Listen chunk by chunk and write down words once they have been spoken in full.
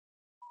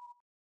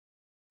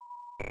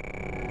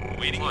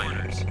Awaiting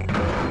orders.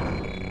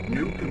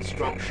 New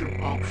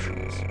construction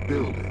options.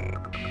 Building.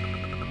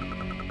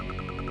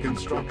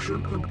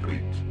 Construction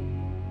complete.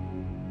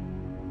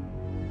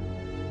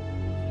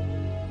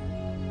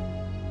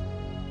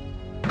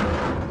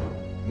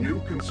 New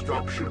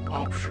construction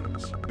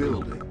options.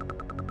 Building.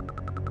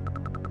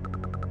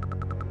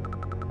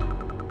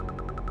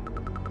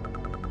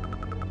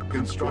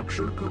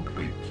 Construction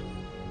complete.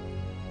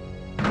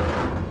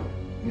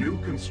 New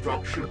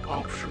construction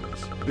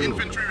options. Building.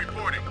 Infantry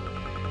reporting.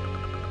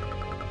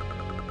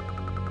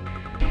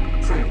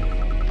 Training.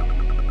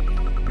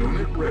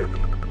 Unit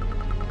ready.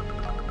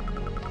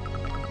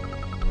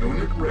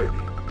 Unit ready.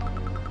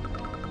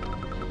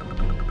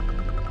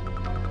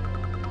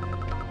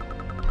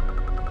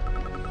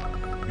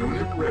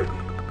 Unit ready.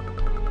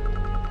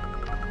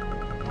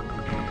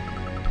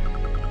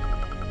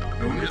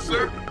 Unit Yes,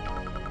 sir.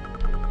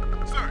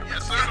 ready. Sir,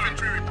 yes, sir.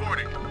 Infantry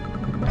reporting.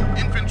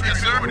 Infantry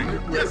reporting.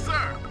 Yes,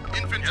 sir.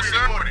 Infantry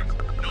reporting.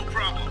 No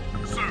problem,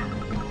 sir.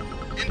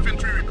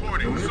 Infantry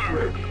reporting, Unit sir.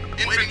 ready.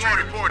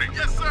 Infantry reporting.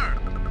 Yes, sir.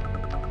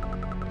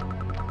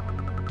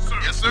 Sir.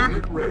 Yes, sir.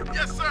 Unit ready.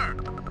 Yes, sir.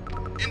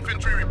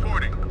 Infantry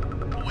reporting.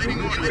 Awaiting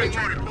Unit orders. ready.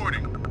 Infantry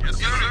reporting. Yes,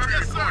 sir.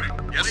 Yes, sir.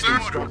 Yes, sir.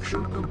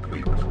 Construction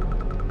complete.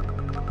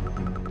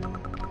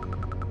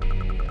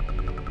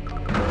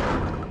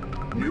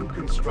 New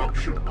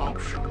construction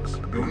options.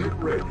 Unit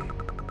ready.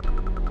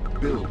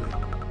 Building.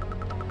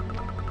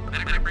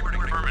 Medic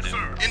reporting affirmative.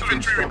 Sir.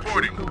 Infantry Construction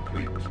reporting.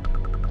 complete.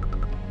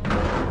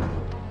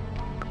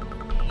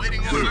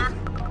 Awaiting order.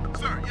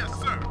 Sir, yes,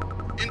 sir.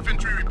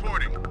 Infantry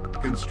reporting.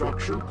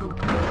 Construction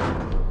complete.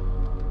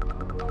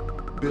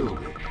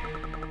 Building.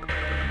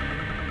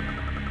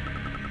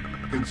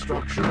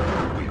 Construction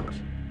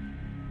complete.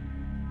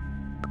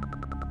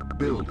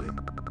 Building.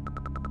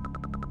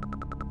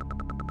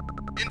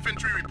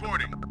 Infantry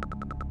reporting.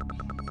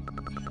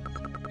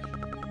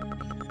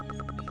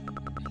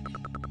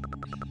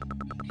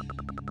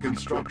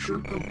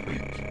 Construction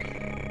complete.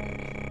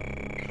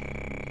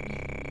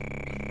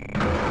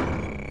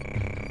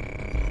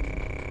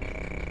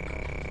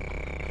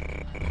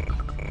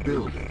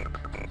 Building.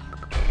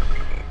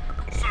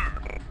 Sir.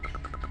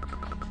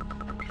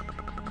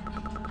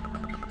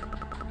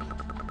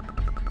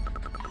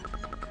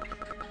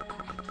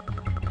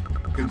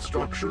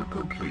 Construction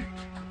complete.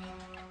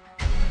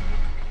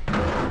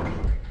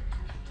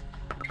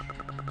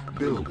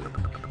 Building.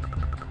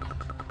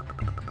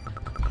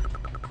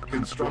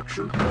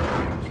 Construction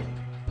complete.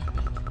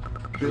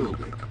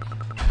 Building.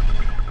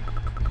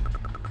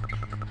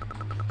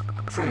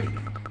 Training.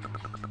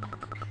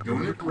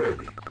 Unit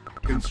ready.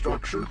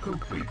 Construction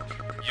complete.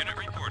 Unit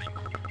reporting.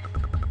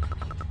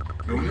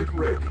 Unit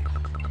ready.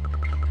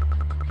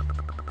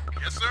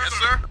 Yes, sir. Yes,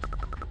 sir.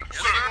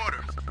 Yes, sir.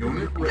 Orders.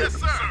 Unit ready. Yes,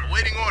 sir.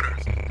 Waiting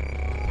orders.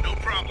 No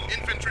problem.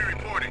 Infantry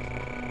reporting.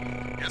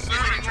 Yes, sir.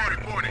 Infantry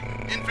reporting.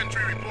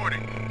 Infantry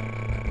reporting.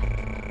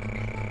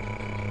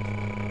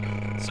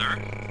 Sir?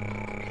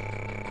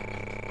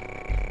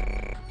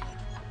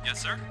 Yes,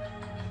 sir?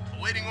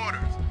 Awaiting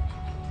orders.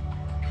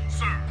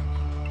 Sir.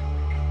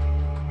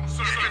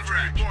 Sir. Infantry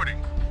reporting.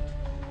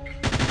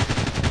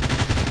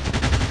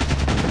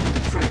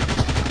 Training.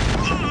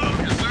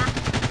 Yes, sir.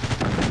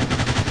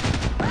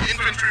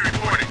 Infantry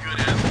reporting. Good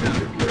answer.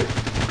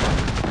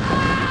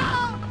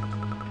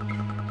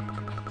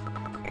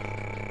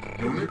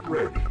 Unit ready. Unit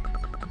ready.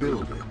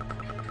 Building.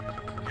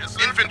 Yes,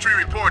 sir. Infantry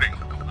reporting.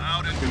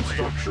 Loud and clear.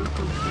 Construction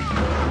complete.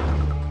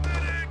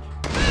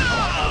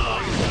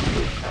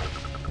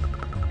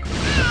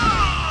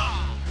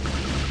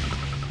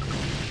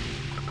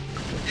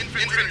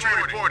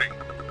 Infantry reporting.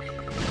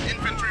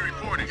 Infantry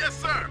reporting. Yes,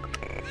 sir.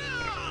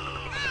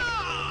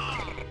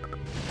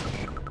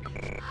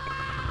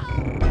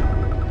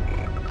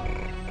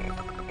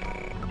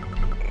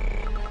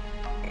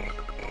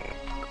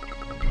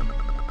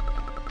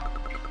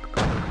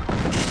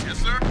 Yes,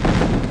 sir.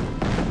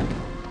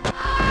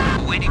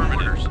 Awaiting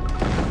orders.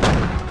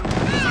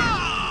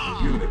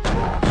 Unit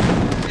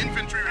lost.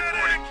 Infantry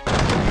reporting.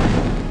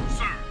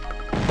 Sir.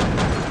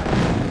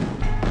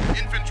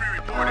 Infantry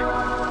reporting.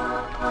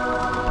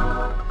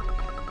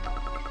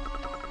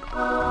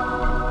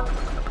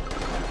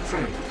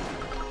 Training.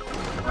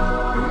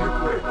 Unit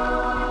ready.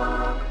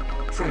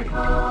 Training.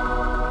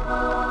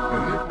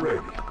 Unit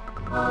ready.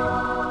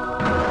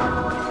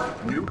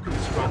 New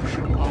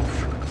construction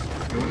options.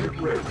 Unit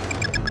ready.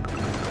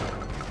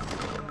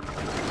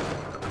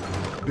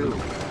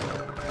 Building.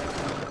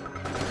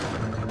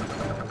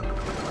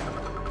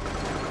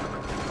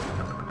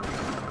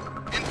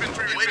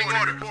 Infantry waiting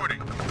order. Reporting.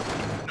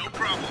 No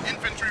problem.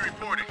 Infantry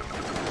reporting.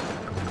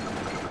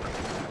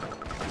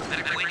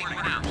 Medic waiting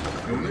orders.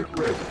 Unit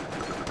ready.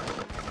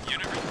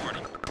 Unit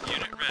reporting.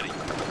 Unit ready.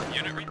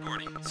 Unit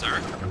reporting.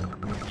 Sir?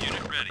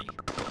 Unit ready.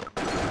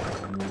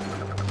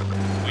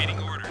 Waiting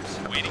orders.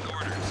 Waiting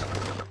orders.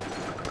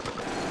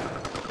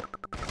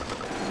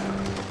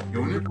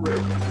 Unit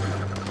ready.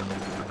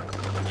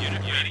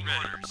 Unit waiting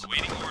orders.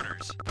 Waiting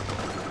orders.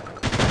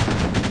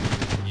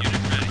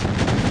 Unit ready.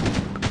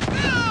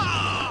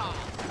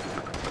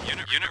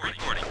 Unit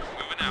reporting.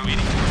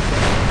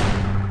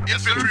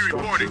 Infantry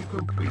reporting.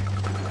 Complete.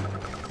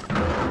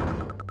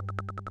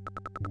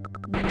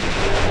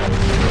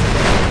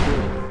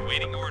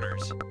 Awaiting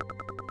orders.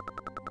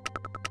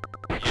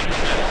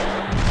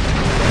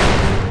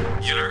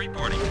 Unit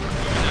reporting.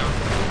 Moving out.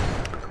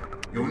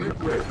 Unit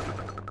ready.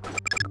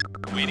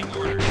 Awaiting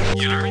orders.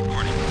 Unit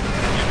reporting.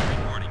 Unit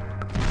reporting.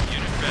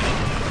 Unit ready.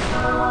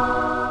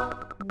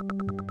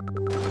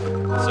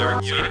 Sir,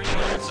 unit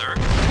reporting, sir.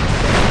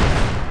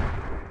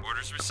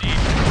 Orders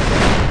received.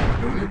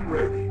 Unit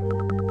ready.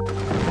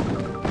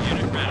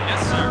 Unit ready.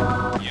 Yes, sir.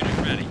 Unit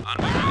ready. On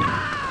my way.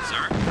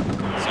 Sir.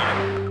 Sir.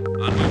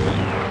 On my way.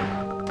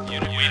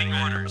 Unit waiting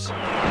orders.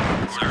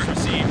 Sir,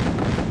 received.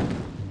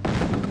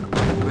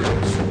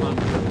 Reps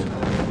under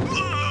attack.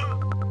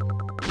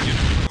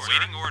 Unit report.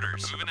 Waiting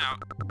orders. Moving out.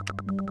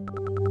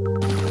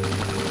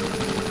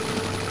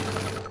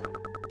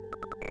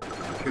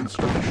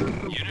 Construction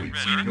complete. Unit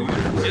ready. Unit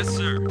ready. Yes,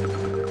 sir.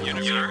 Unit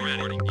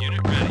ready.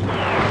 Unit ready.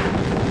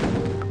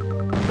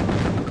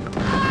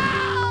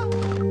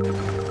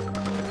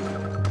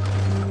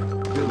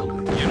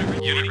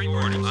 Building. Unit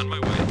reporting. On my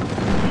way.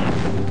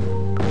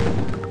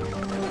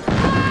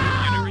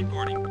 Unit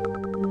reporting.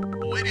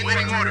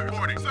 Waiting order.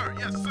 Reporting. Sir,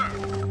 yes, sir.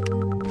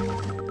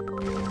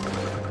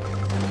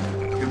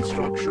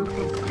 Construction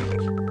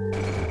complete.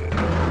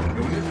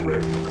 Unit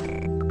ready.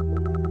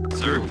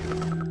 Sir. Building.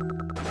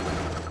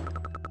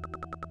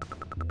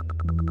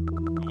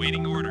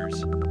 Awaiting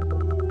orders.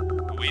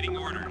 Awaiting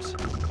orders.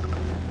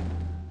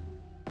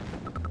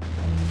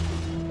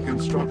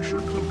 Construction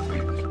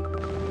complete.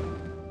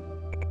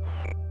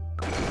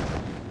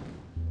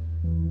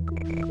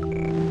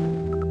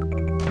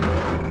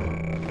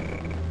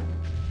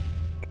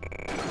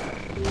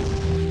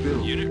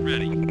 Building. Unit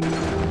ready.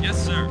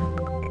 Yes, sir.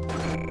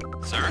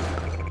 Sir?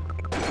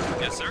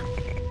 Yes, sir.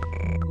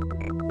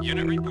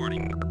 Unit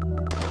reporting.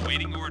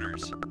 Awaiting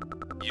orders.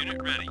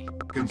 Unit ready.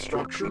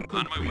 Construction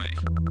On complete. my way.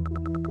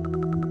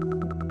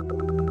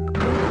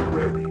 Unit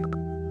ready.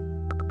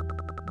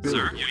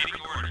 Sir, Building.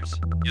 awaiting orders.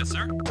 Yes,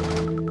 sir.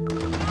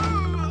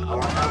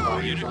 Our ally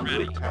is Unit under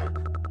ready. attack.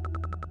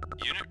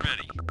 Unit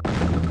ready.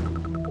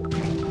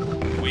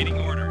 Awaiting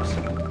orders.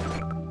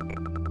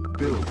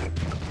 Building.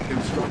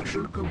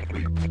 Construction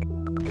complete.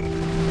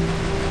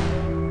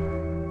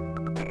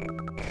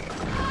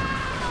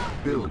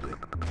 Building.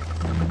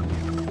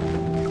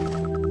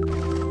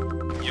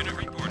 Unit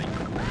reporting.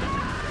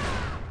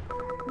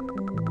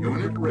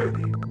 Unit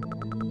ready.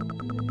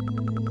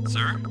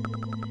 Sir?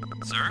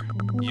 Sir?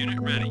 Unit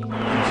ready.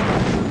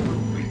 Construction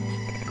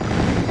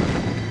complete.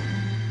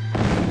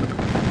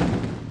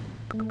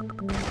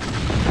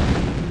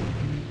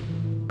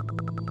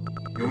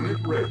 Unit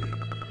ready.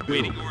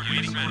 Waiting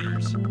Building.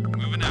 orders.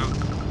 Moving out.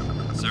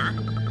 Sir?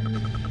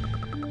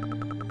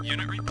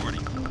 Unit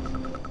reporting.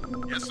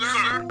 Yes,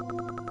 sir.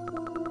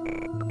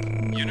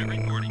 Unit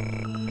reporting.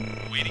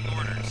 Waiting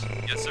orders.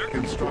 Yes, sir.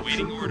 Construction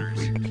Waiting orders.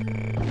 complete.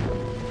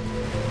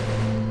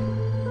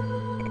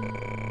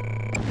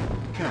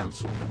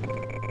 Cancel.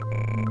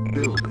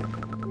 Building.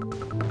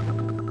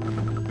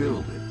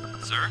 Building.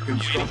 Sir?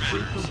 Unit Construction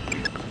orders.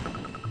 complete.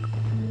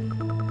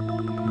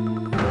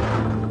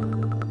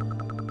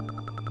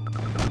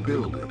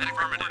 Building. Medic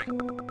reporting.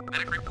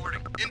 Medic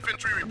reporting.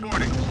 Infantry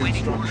reporting.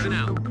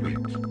 Construction complete.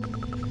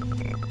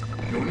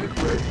 Unit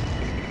ready.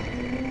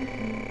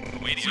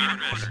 Waiting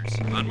orders.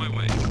 On my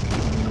way.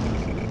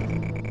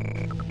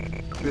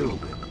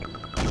 Building.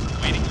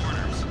 Waiting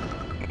orders.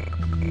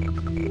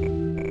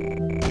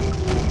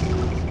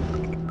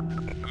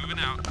 Moving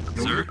out.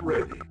 Sir? Unit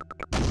ready.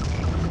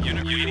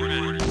 Unit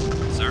waiting orders.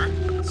 Sir?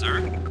 Sir?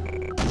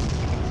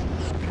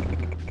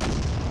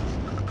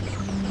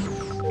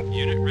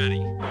 Unit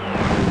ready.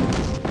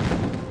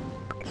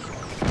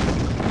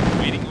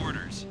 Waiting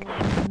orders.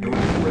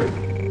 Unit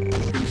ready.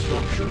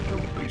 Construction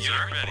complete.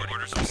 Unit ready.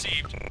 Orders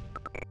received.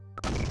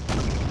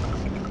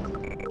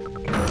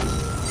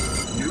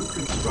 New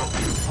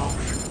construction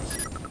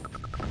options.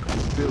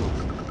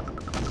 Building.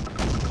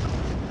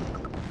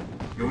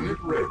 Unit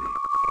ready.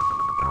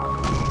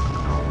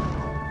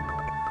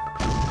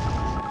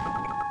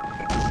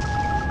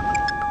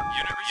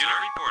 Unit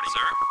reporting,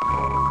 sir.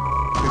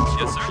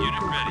 Yes, sir. Construction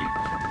Unit ready.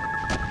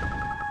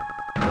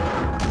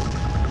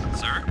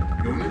 Sir?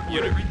 Unit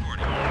Unit ready.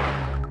 reporting.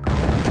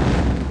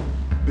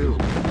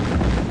 Building.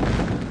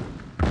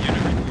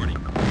 Unit reporting.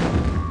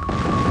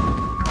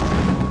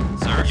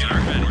 Sir,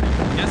 unit ready.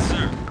 Yes,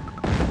 sir.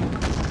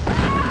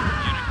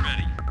 Unit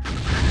ready.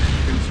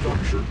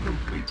 Construction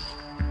complete.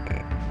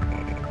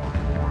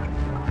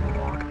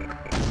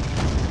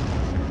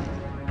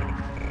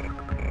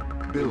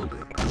 Building.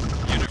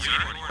 Unit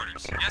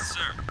orders. Yes,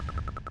 sir.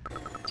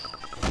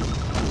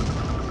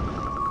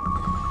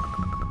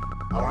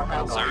 Our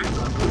ally Sir. is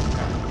under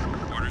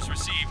attack. Orders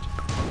received.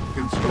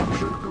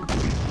 Construction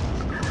complete.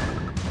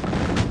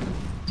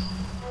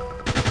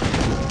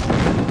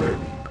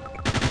 Ready.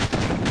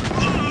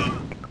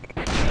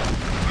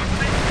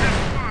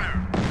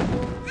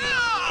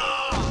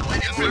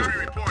 Infantry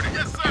reporting.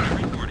 Yes, sir.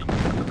 Unit reporting.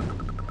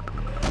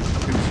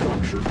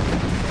 Construction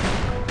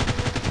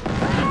complete.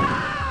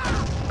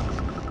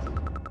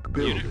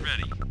 Unit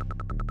ready.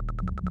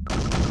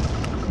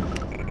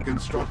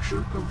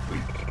 Construction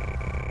complete.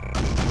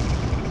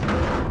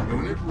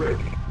 Unit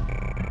ready.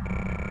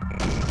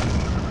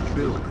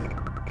 Building.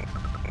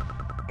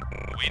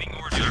 Awaiting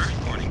orders. Sir,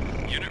 reporting.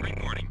 Unit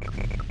reporting.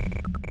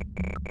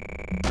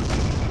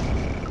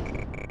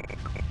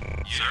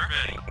 Unit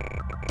ready.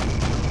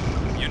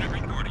 Unit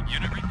reporting.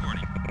 Unit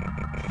reporting.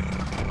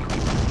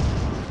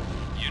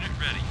 Unit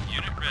ready.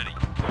 Unit ready.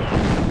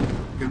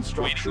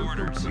 Construction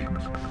Waiting orders. complete.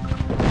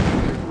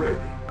 Unit ready.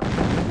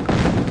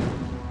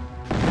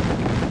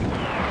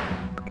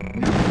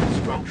 New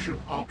construction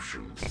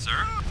options.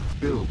 Sir,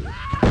 Building.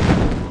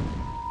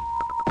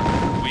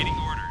 waiting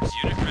orders.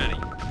 Unit ready.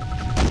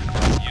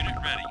 Unit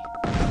ready.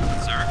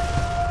 Sir.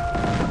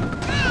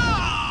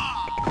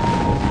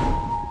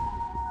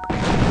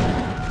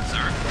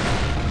 Sir.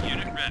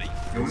 Unit ready.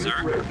 Unit Sir.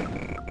 ready.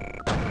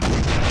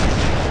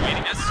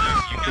 Waiting. Yes, sir.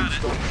 You got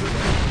it. Construction.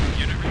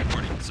 Unit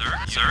reporting. Sir.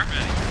 Sir.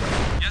 Ready.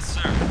 Yes,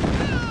 sir.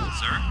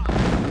 Sir.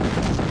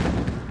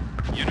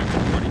 Unit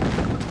reporting.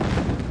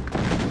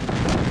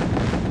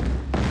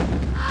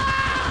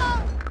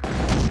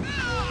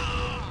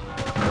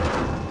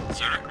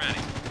 Sir. Ready.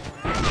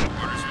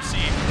 Orders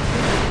received.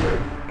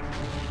 Ready.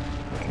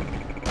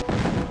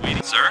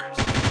 Waiting. Sir.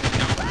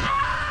 No problem.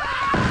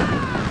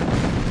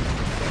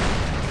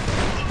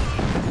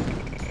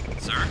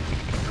 Sir.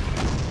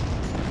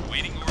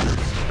 Waiting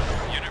orders.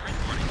 Unit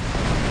reporting.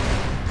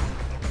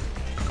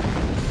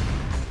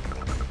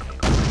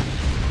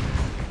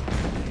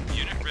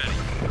 Unit ready.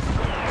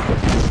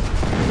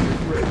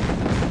 Unit ready.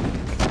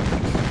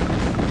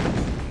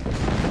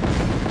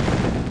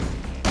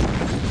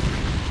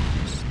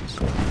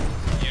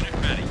 Unit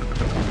ready.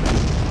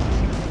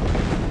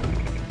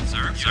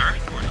 Sir. Sir.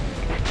 Reporting.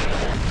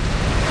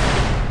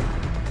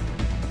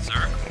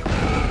 Sir.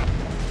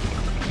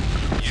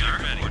 Unit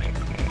ready.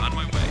 On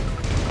my way.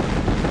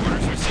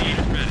 Orders received.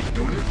 Ready.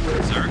 Unit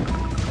ready. Sir.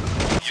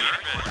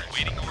 Unit ready.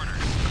 Waiting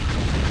orders.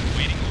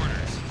 Waiting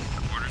orders.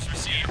 Orders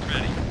received.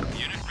 Ready.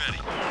 Unit ready.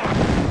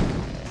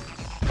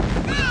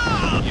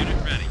 Unit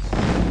ready.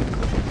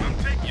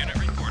 Unit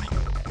reporting.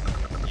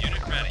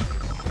 Unit ready.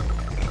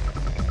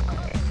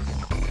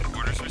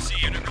 Orders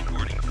received. Unit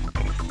reporting.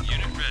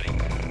 Unit ready.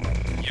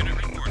 Unit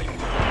reporting.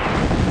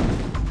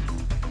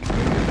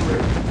 Unit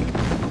ready.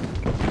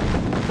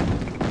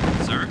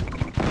 Sir.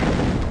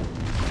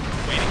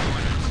 Waiting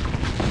orders.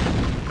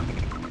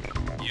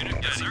 Unit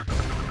ready. Yes, sir.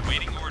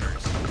 Waiting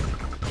orders.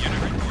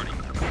 Unit reporting.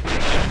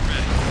 Unit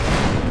ready.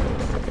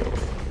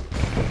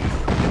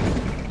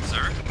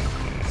 Sir.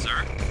 Sir.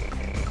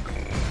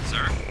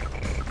 Sir.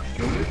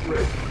 Unit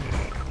ready.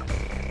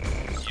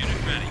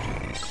 Unit ready.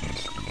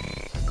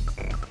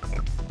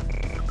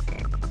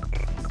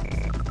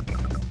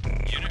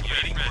 Unit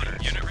waiting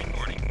ready. Unit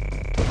reporting.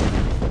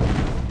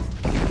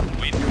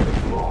 Waiting.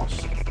 Unit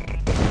lost.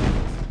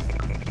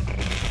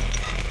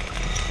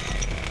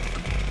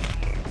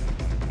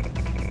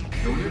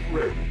 Unit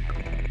ready.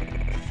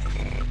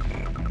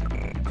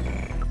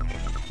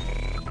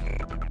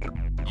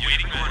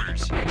 Waiting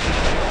orders. On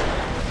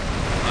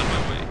my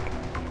way.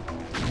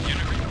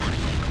 Unit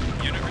reporting.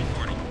 Unit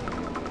reporting.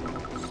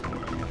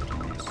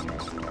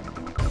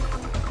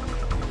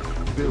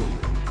 Building.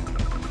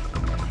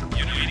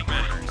 Unit waiting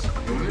orders.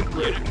 Unit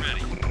ready. Unit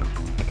ready.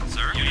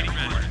 Sir, waiting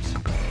orders.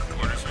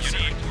 Orders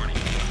received. Reporting.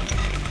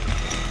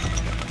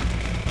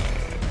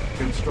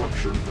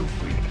 Construction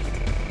complete.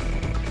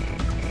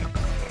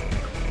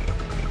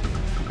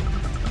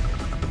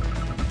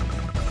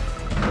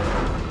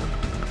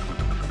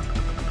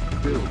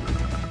 Building.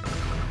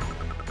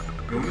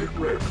 Unit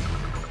ready.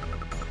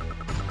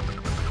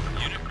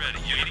 Unit ready.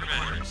 Waiting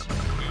orders.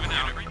 Moving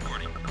out. Unit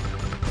reporting.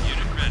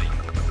 Unit ready.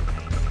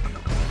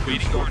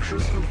 Waiting Construction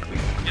orders.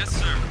 complete. Yes,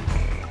 sir.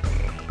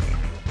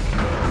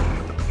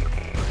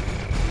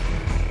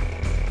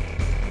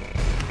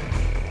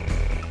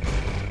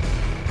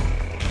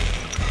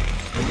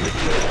 Unit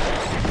ready.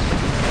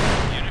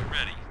 Unit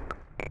ready.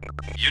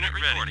 Unit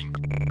reporting.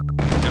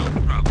 No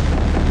problem.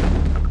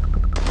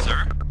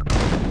 Sir?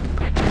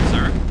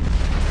 Sir?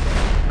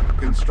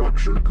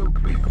 Construction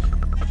complete.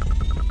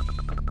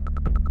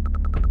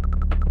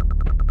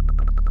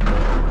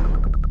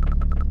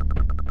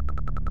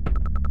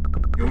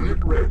 Unit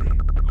ready.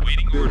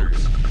 Awaiting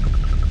orders.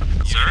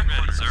 Sir?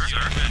 Ready, sir?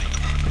 Sir? Ready.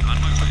 On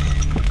my way.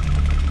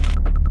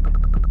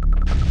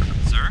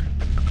 Sir?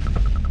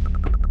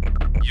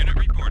 Unit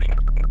reporting.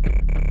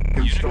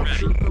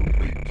 Construction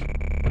complete.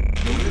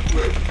 Unit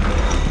ready.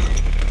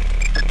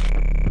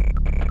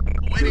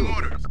 Awaiting Building.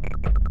 orders.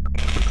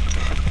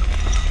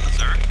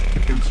 Sir?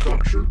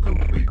 Construction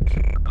complete.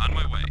 On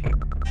my way.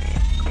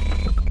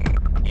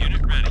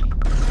 Unit ready.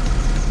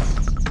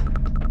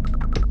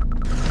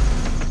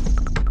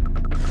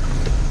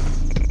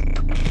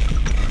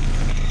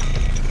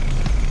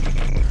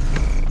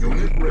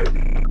 Unit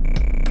ready.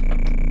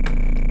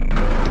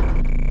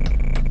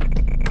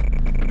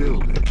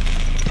 Building.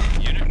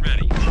 Unit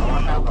ready. Our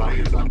ally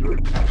is under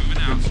attack. Moving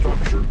out.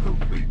 Construction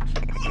complete.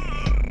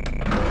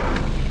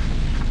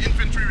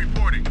 Infantry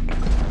reporting.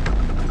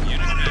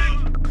 Unit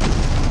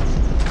ready.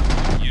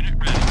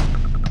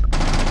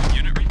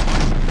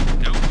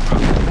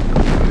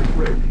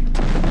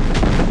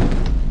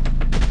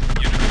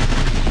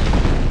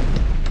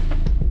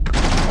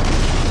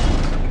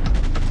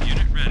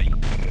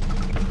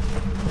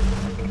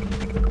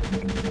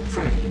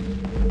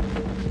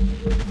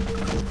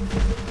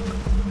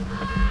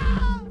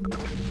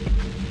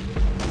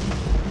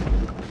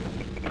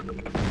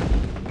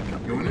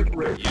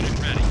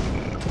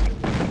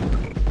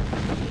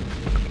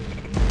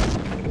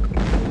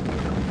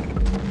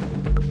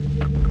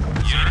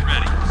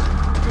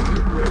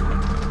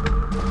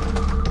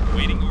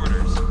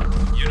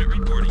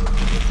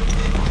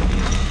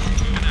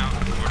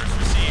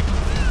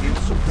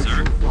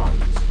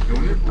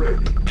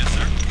 ready. Yes,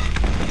 sir.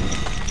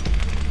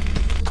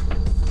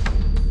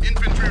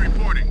 Infantry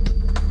reporting.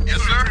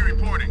 Yes, sir. Infantry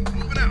reporting.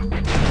 Moving out.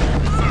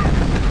 Sir.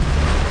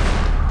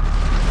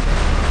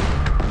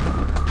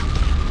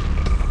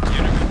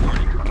 Unit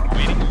reporting.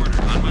 Waiting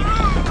order. On my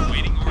way.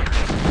 Waiting orders.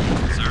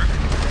 Sir.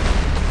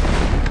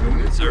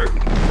 Unit Sir. ready.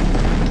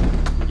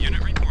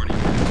 Unit reporting.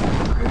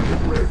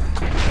 Unit ready.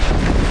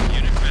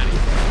 Unit ready.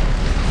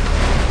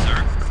 Sir.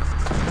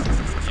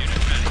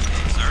 Unit ready.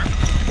 Sir.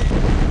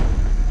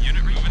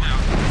 Unit moving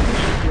out.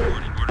 Unit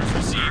reporting. Orders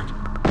received.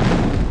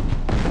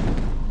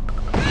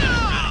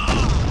 Unit ready.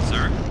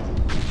 Sir.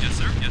 Yes,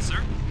 sir. Yes, sir.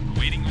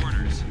 Awaiting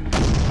orders.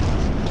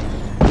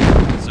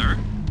 Sir.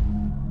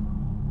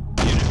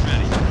 Unit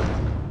ready.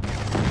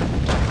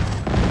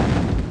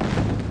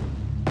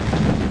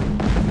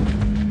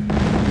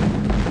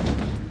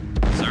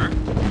 Sir.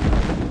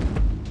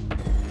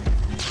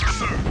 Yes,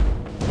 sir.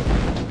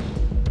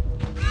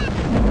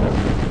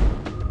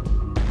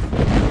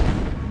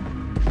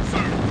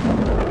 Sir.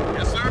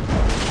 Yes, sir.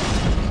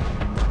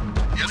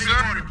 Yes, sir.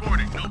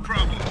 Reporting. No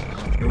problem.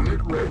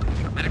 Unit ready.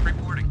 Medic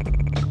reporting.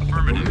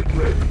 Affirmative. Unit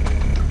ready.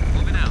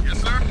 Moving out. Yes,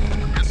 sir.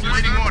 Yes, sir.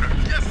 Waiting order.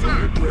 Yes, sir.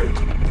 Unit ready.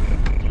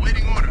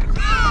 Waiting order.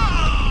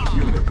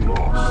 Unit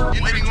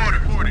lost. Waiting order.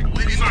 Reporting.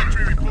 Waiting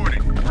infantry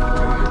reporting.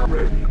 Unit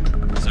ready.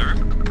 Sir.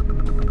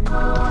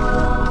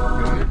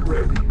 Unit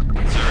ready.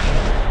 Sir.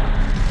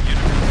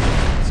 Unit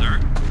reporting. Sir.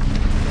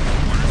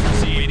 Orders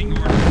received. Waiting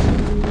orders.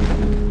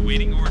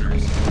 Waiting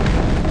orders.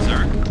 Sir.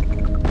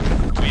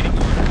 Waiting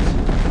orders.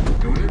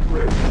 Unit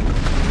ready.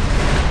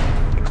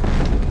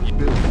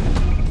 Building.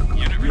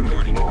 Unit Unit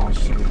reporting.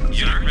 lost.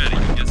 Unit ready.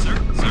 Yes, sir.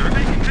 Sir.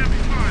 Taking heavy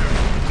fire.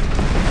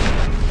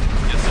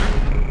 Yes, sir.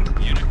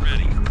 Unit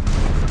ready.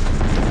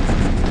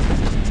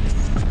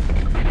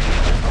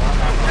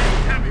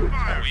 Taking heavy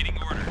fire. Waiting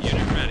order.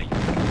 Unit ready.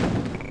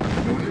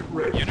 Unit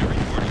ready. Unit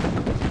reporting.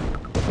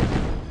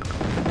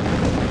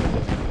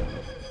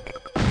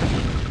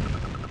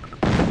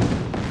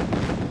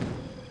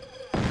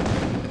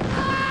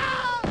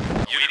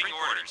 Waiting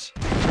orders.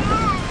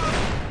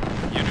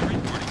 Unit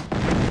reporting.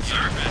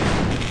 Sir, ready.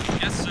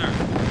 Yes, sir.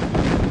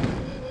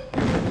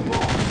 Unit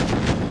lost.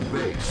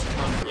 Base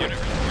under Unit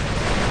attack.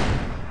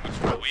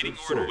 reporting. Waiting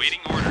Structure order. source.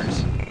 Waiting orders.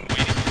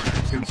 Waiting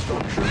orders.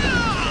 Construction.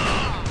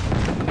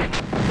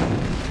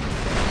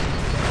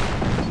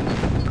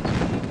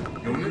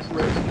 Unit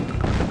ready.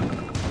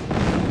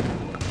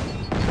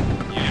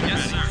 Unit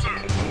yes, sir.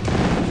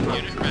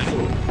 Unit Structure ready.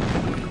 sold.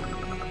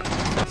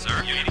 Sir,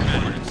 waiting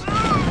orders.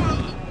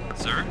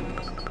 Sir.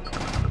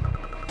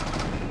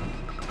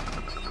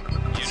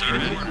 Unit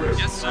ready. Ready.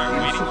 Yes, sir.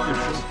 Waiting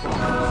orders.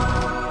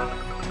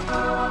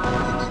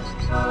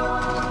 Insufficient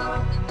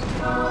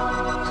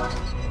funds.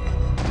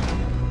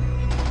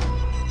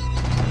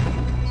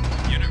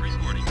 Unit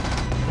reporting.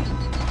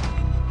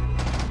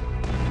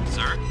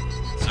 Sir.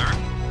 Sir.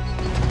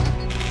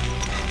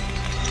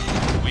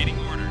 Waiting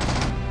orders.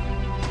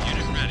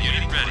 Unit ready.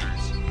 Unit ready.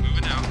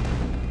 Moving out.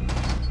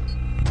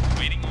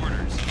 Waiting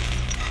orders.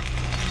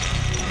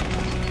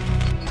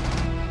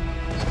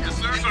 Yes,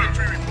 sir.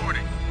 Infantry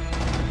reporting.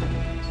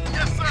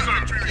 Yes, sir.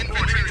 Infantry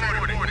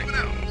reporting. Moving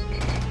out.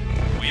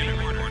 Waiting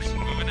orders.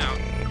 Moving out.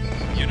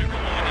 Unit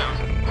moving out.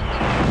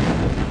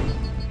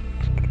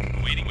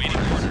 Waiting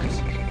orders.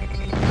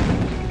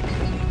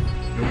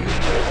 Unit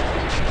ready.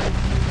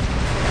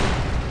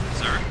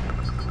 Sir.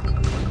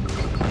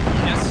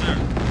 Yes, sir.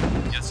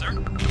 Yes, sir.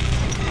 Moving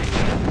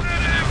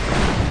out.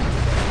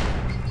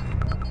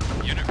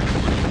 Unit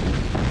reporting.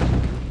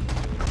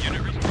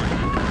 Unit reporting.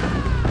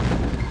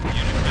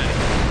 Unit ready.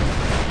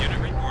 Unit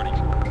reporting.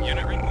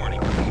 Unit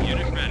reporting.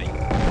 Unit ready.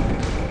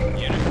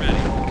 Unit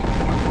ready.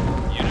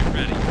 Unit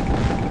ready.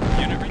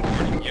 Unit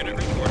reporting. Unit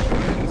reporting.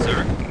 Sir.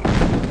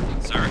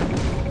 Sir.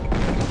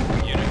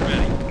 Unit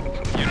ready.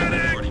 Unit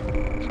reporting.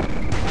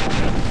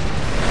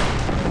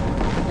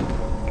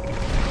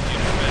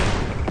 Unit ready.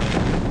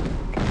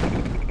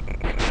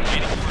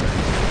 Waiting order.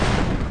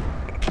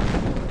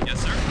 Yes,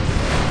 sir.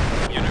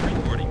 Unit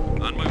reporting.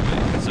 On my way,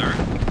 sir.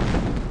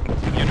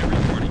 Unit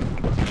reporting.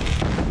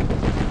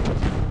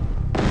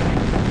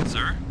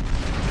 Sir.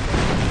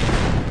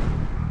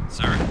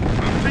 Sir.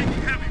 I'm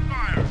taking heavy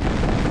fire.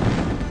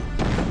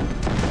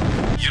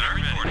 Unit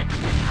reporting.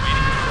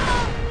 Waiting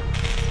order.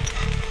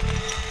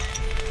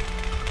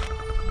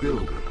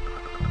 Building.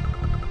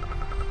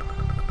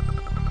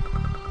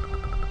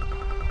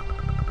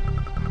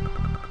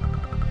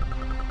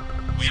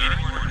 Waiting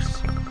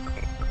orders.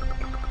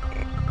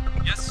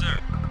 Yes, sir.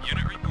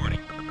 Unit reporting.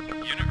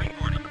 Unit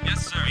reporting.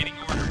 Yes, sir. Waiting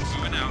orders.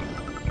 Moving out.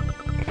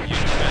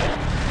 Unit ready.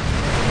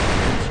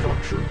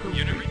 Construction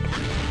complete. Unit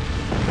reporting.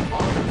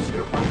 Army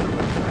still under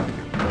attack.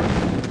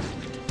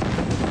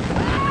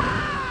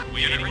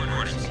 Unit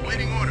reporting.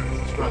 Waiting order.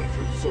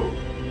 Structure sold.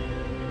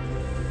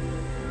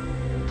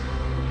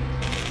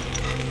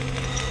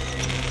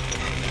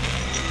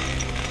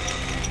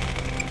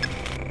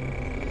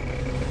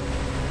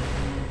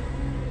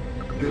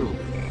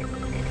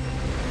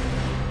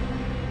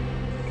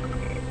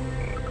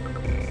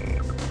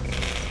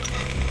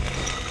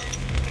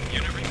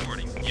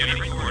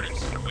 Unit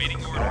orders.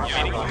 Waiting orders.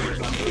 Waiting orders.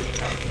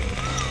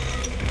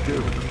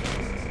 Building.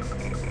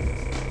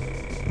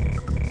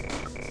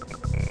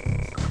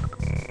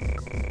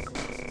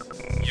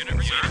 Unit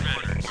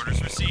ready.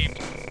 Orders received.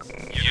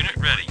 Unit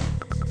ready.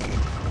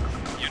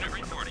 Unit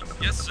reporting.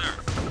 Yes, sir.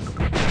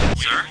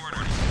 Sir.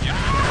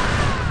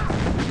 Orders.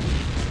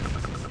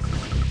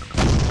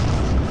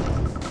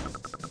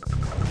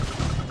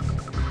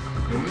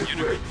 Unit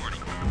Unit ready. reporting.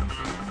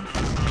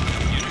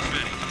 Unit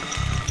ready.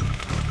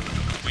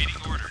 Waiting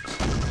orders.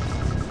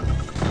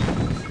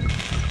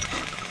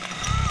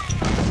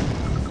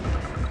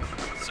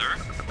 Sir.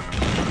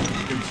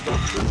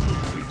 Construction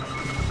complete.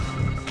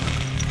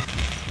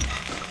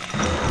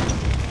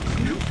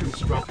 New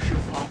construction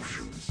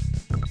options.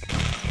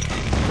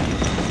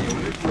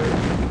 Unit ready.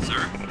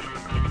 Sir.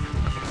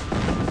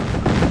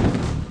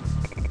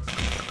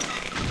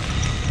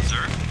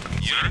 Sir.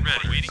 Unit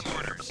ready. Waiting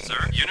orders. Sir.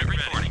 Unit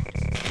reporting.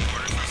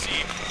 Orders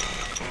received.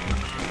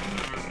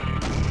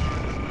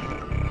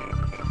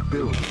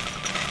 Building.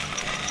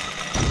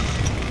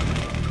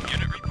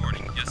 Unit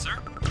reporting. Yes, sir.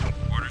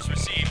 Orders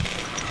received.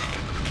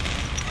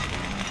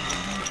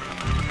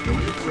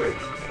 Unit ready.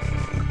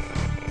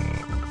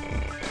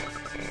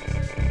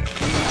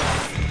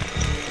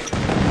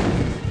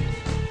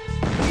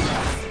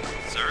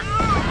 Sir.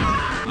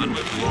 On my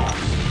way.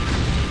 Lost.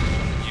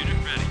 Unit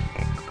ready.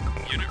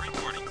 Unit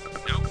reporting.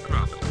 No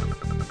problem.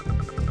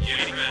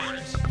 Unit ready.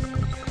 Orders.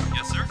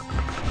 Yes, sir.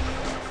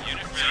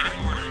 Unit ready.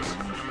 Orders.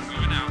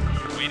 Moving out.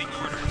 Waiting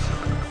orders.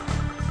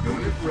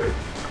 Unit ready.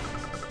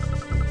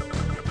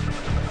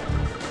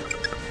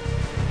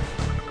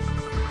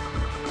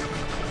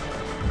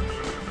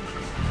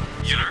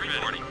 Unit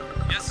reporting.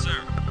 Yes, sir.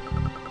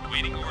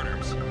 Waiting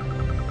orders.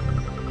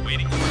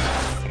 Waiting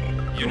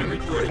orders. Unit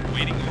reporting.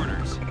 Waiting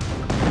orders.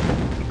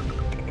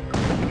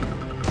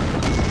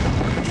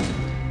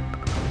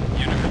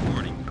 Unit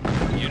reporting.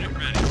 Unit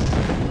ready.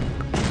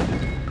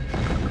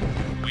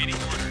 Waiting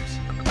orders.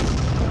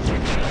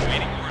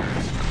 Waiting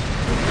orders.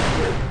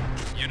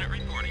 Unit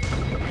reporting.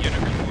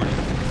 Unit reporting.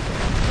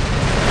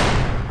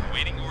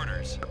 Waiting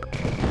orders.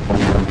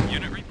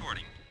 Unit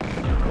reporting.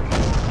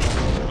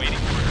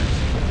 Waiting orders.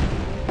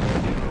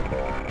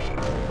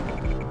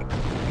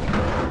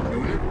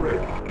 Unit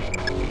ready.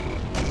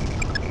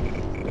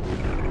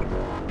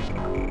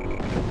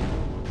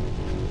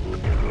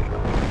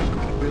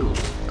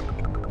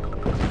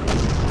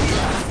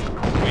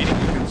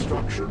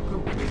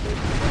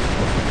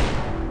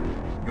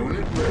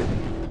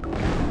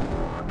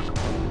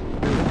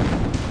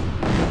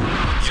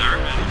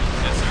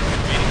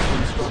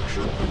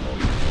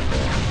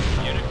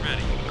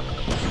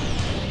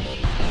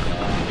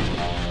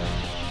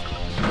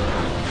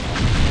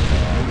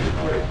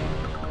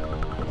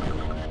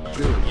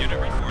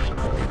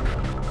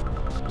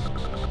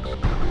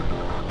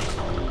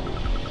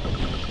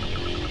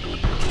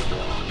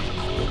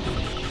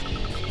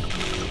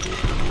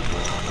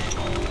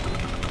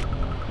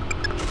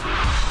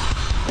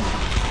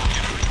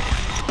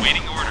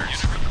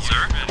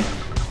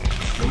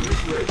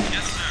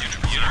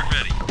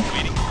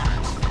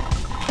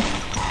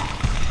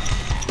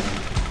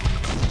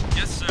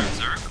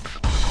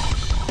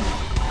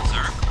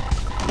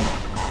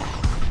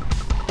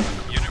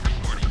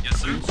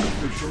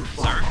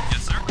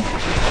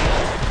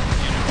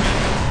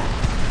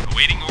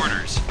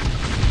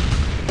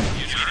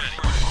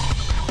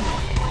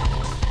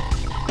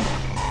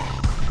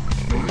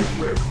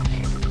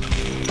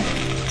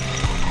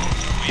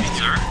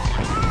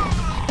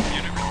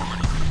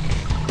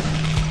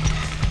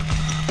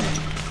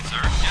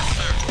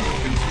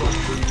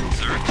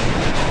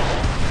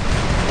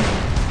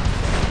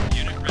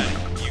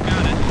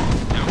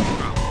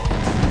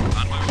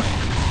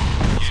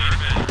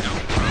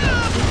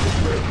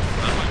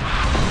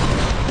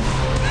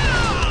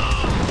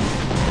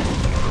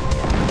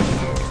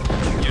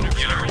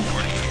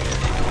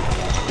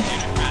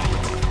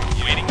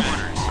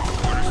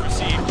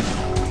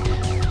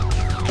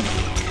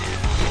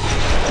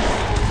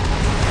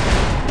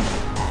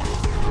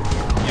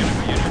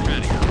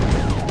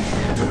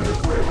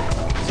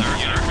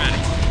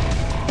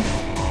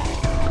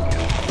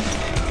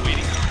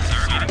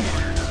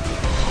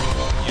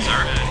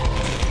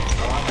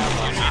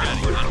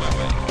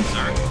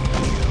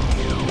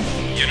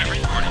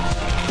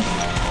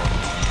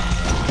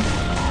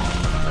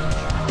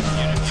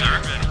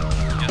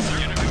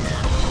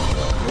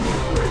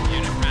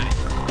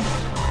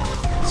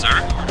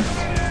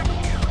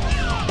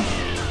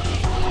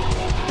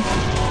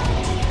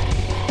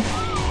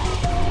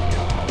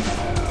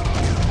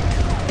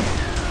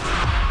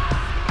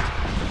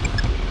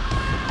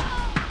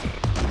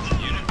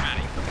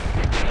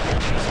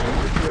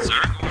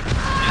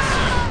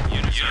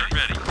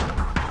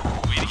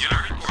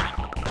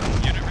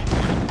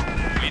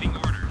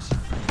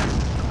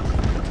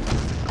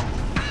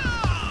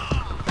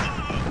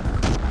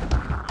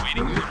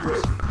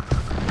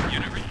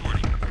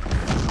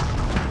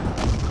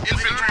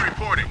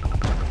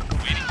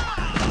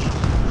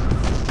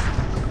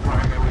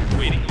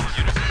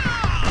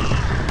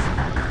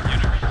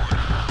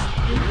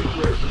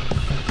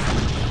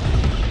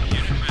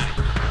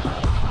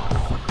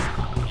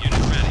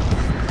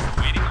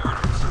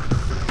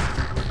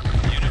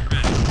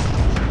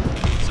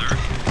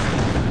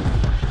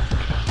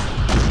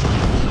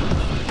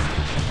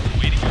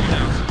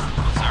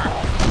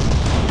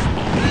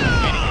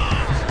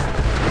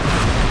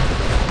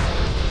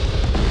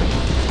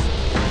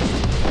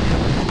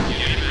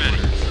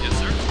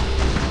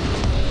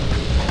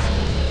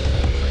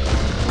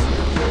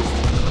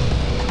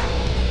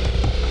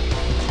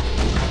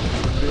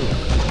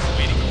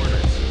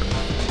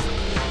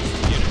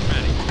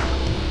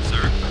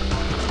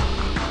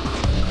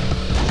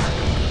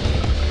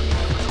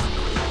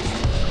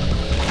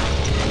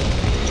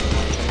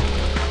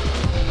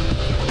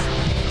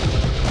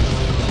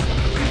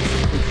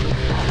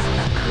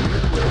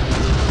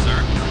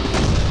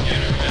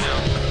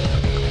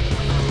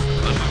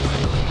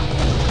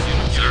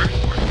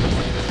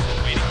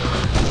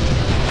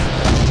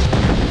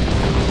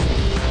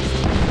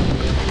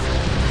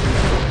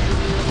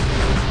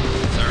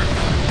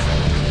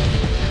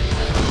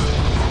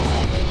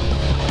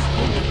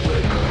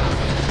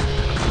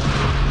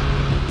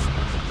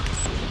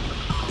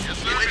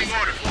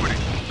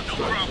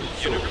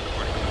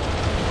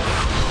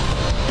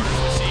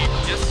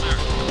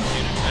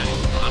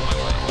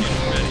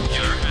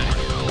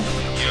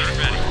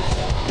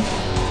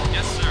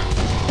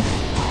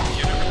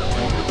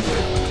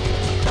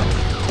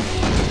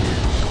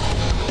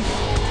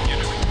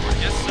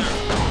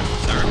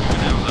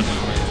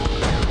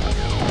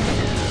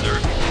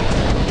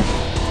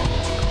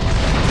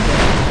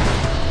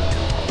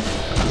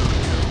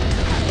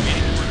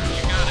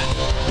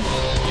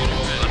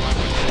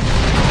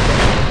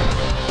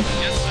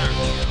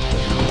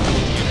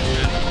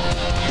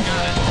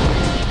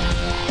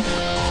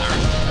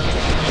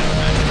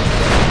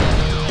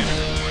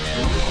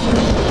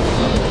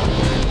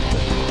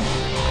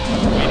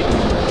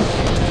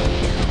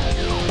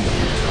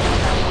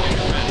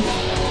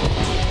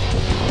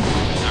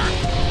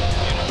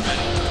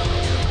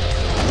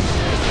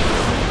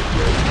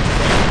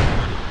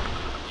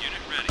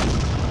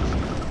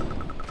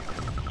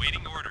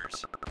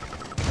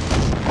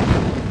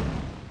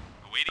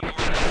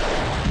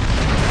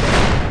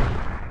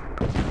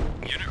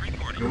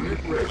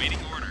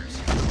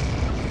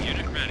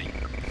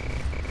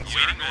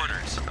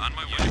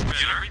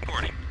 Unit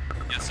reporting.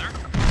 Yes, sir.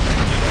 Unit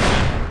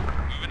ready.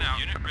 Moving out.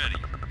 Unit ready.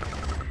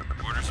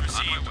 Orders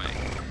received. On my way.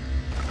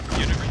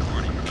 Unit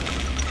reporting.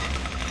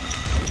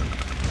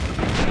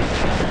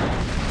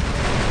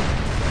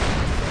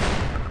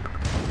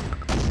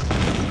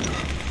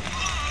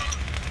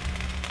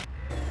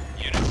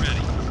 Unit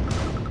ready.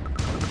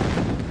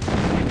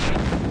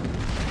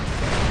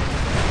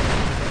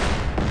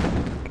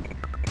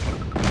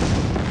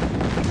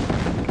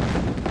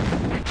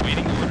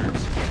 Waiting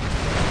orders.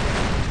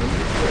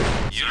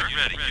 Unit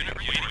ready. Unit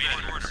waiting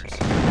orders.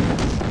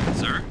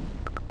 Sir.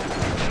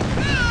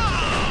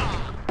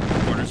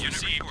 Orders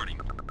unit reporting.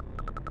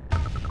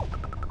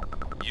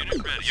 Unit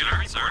ready. Unit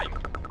reporting.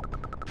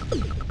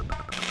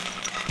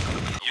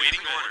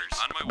 Waiting orders.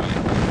 On my way.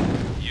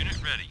 Unit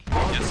ready.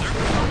 Yes, sir.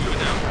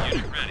 Moving out.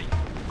 Unit ready.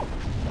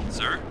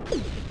 Sir.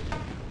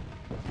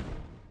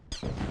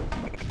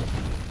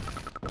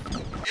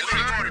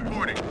 Infantry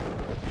reporting.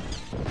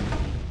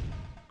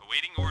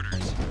 Awaiting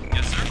orders.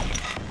 Yes, sir.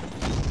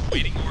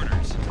 Waiting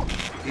orders.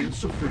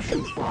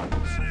 Insufficient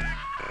funds.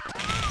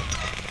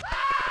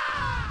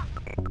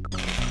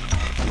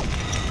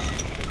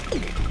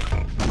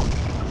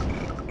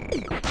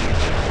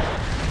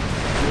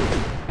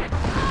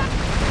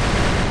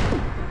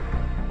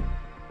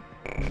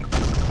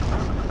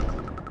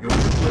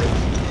 Unit ready.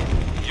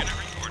 Unit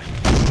reporting.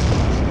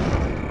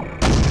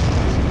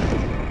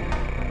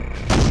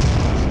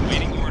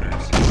 Waiting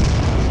orders.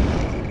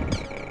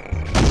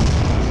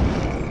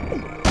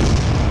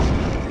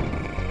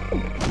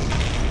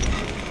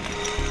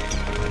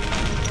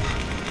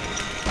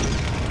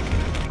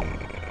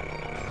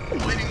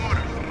 Waiting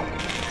order.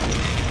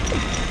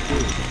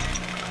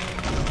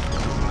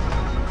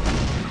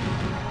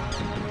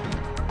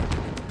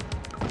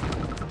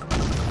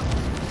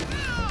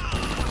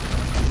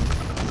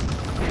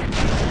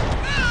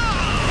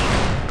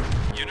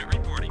 Unit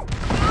reporting.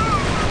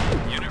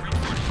 Unit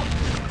reporting.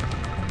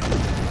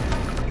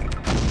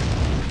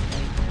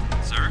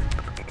 Sir.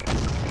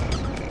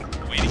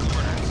 Waiting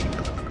orders.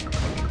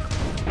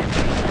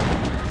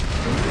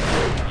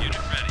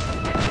 Unit ready.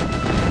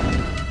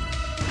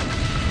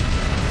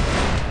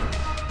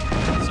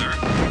 Sir.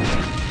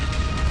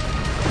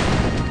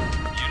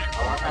 Unit.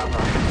 Our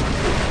ally.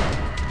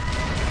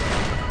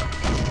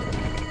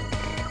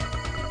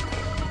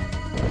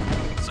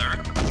 Sir.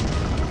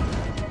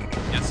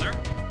 Yes, sir.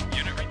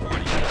 Unit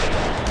reporting.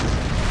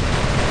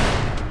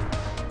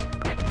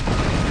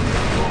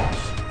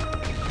 Lost.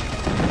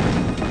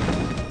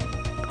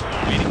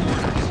 Waiting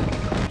orders.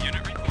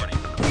 Unit reporting.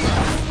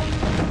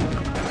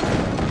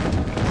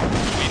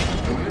 Waiting.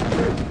 Unit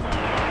ready.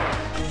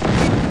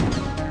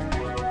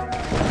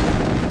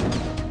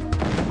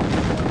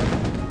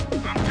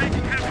 I'm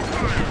taking heavy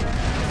fire.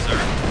 Sir.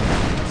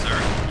 Sir.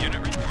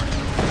 Unit reporting.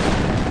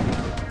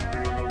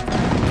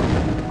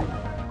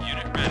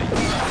 Unit ready.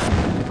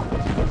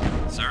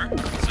 Sir.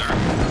 Sir.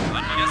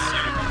 Yes,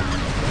 sir.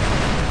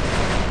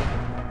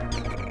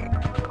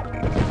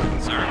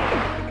 Sir.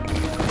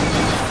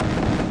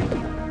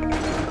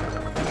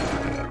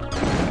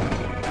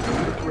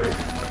 Unit ready.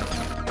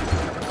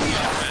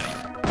 Unit ready.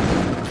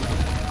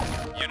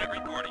 Unit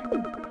reporting.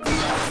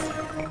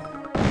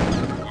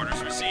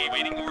 Orders received.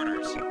 Waiting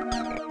orders. Sir.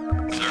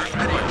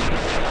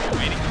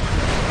 Waiting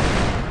orders.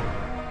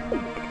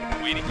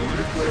 Waiting Unit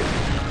orders. ready.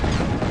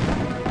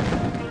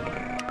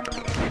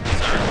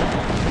 Sir.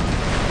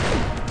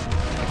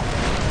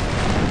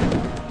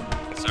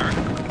 Sir.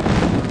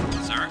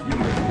 Sir.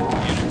 Unit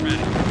lost. Unit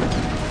ready.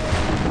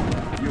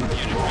 Unit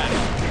Unit lost. ready.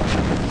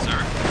 Sir.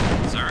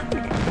 Sir.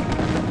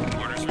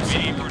 Orders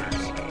received.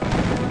 Orders.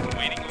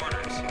 Waiting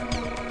orders.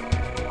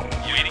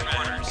 Waiting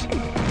orders.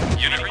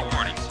 Unit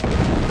reporting.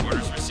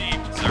 Orders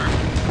received. Sir.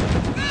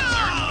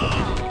 Sir.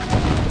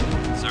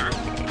 Sir.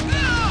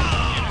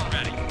 Unit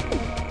ready.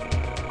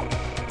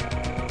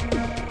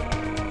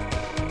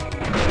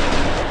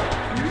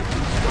 New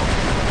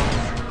construction.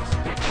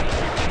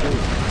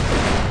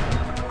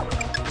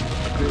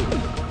 Build.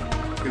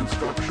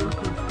 Construction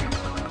complete.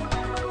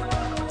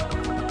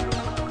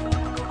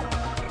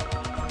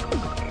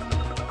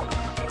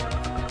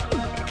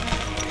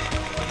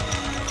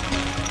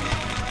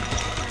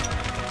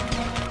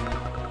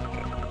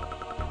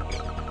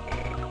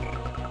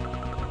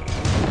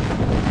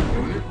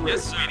 Unit ready.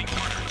 Yes, sir. Waiting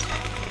orders.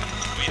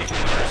 Waiting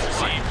orders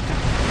received.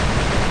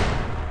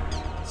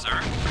 Sir.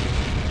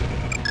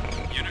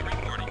 Unit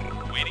reporting.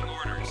 Waiting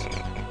orders.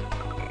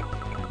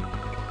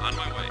 On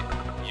my way.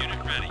 Unit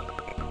ready.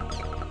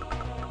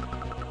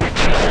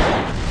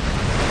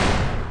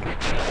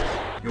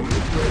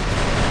 Unit ready.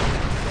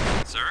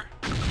 Sir.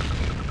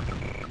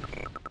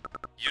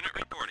 Unit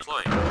reporting.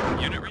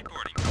 Unit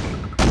reporting.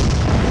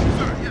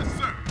 Sir, yes,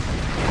 sir.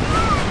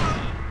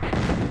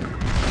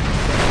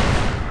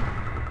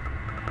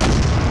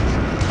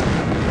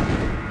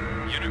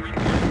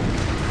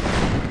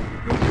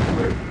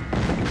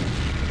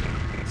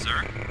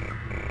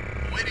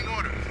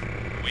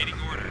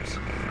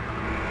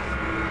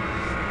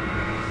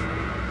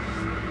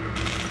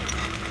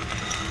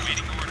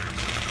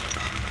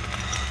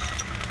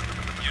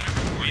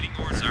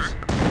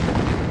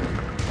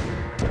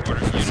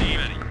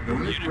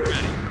 Unit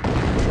ready.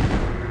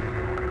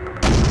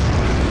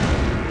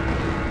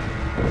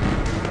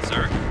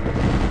 Sir?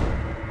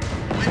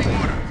 Waiting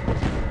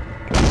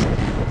orders.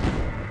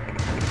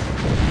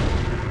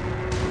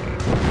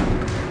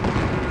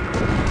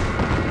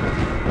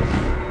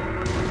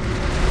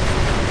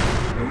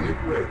 Unit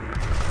ready.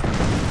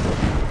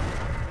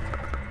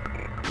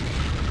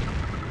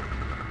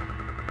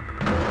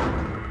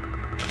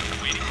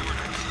 Waiting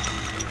orders.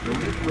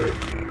 Unit ready.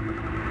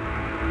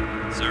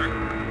 Sir?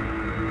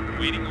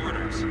 Waiting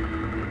orders.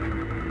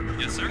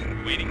 Yes, sir.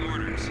 Waiting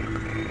orders.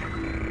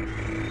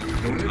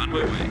 Unit On my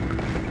ready. way.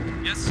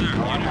 Yes, sir.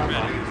 Unit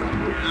ready.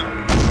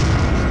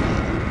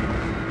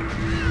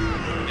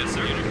 Yes,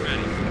 sir. Unit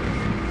ready.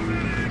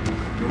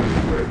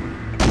 Unit ready.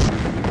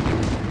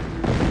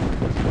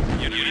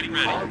 Unit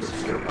ready.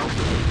 Step out of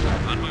the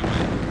track. On my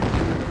way.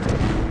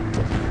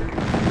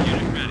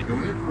 Unit ready.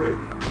 Unit ready.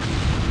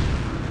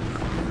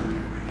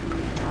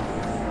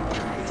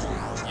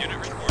 Unit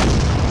reporting.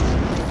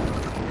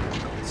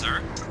 Sir?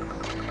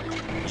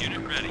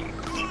 Unit ready.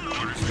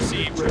 Orders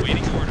received.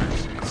 Waiting orders.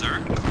 Sir?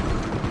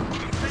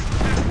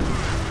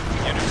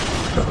 Unit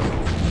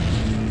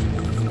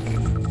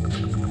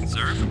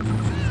Sir?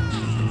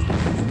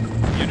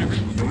 Unit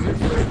reporting. Unit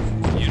ready.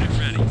 Unit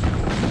ready.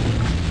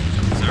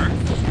 Sir?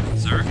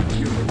 Sir?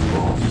 Unit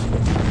lost.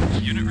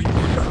 Unit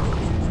reporting.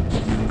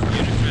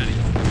 Unit ready.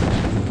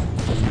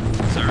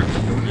 Sir?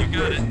 You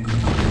got it.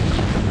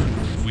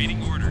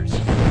 Waiting orders.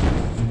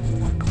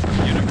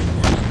 Unit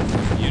reporting.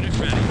 Unit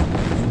ready.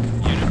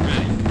 Unit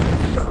ready.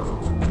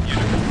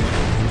 Unit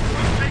reporting.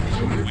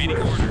 Waiting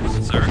orders,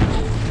 sir.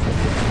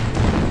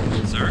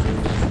 Sir?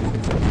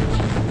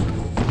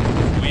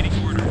 Waiting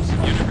orders.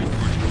 Unit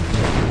reporting.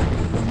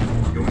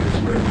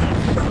 Unit ready.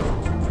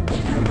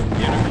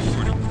 Unit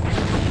reporting.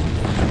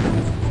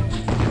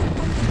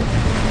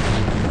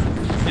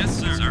 Yes,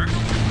 sir. Sir?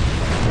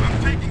 I'm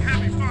taking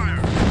heavy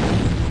fire.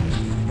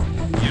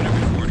 Unit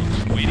reporting.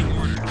 Waiting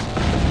orders.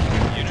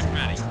 Unit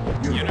ready.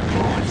 Unit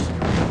reporting.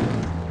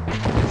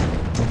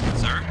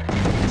 Sir?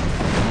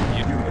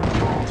 Unit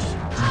lost.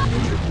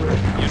 Unit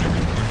ready. Unit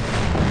reporting.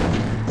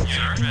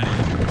 Unit ready.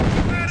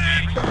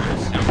 Waiting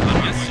orders. No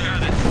problem. Yes, sir.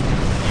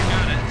 You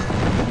got it.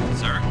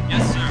 Sir?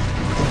 Yes, sir.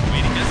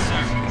 Waiting. Yes,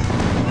 sir.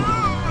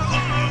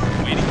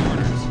 Waiting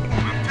orders.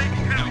 I'm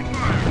taking heavy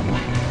fire.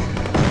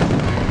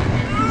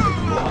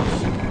 Lost.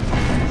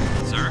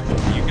 Sir?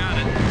 You got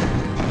it.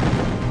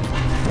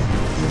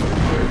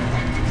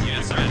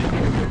 Yes, ready.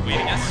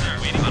 Waiting. Yes, sir.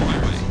 Waiting on my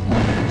way.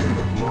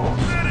 Unit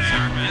lost.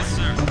 Sir? Yes,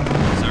 sir.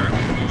 Sir?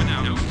 Moving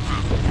out. No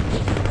problem.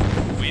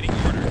 Waiting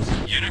orders.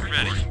 Unit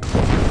ready.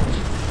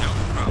 No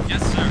problem.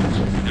 Yes, sir.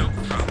 No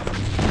problem.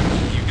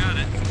 You got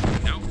it.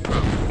 No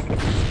problem.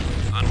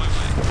 On my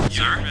way.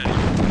 Sir? Ready.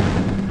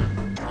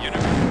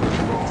 Unit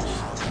ready. Lost.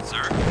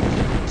 Sir?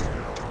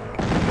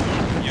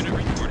 Unit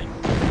reporting.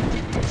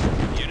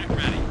 Unit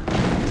ready.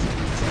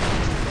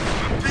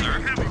 I'm Sir?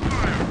 taking heavy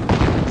fire.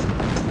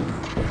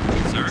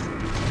 Sir?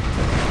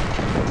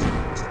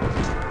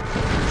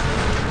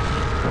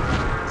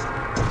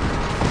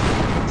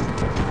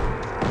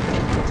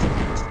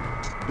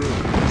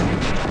 Building.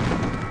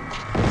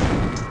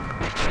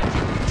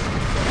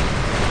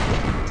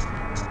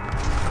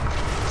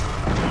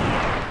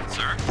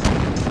 Sir?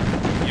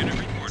 Unit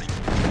reporting.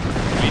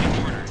 Waiting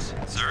orders.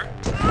 Sir?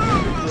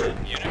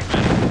 Unit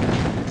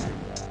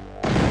ready.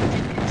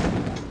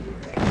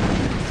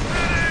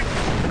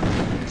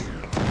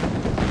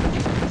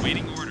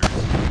 Waiting orders.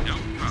 No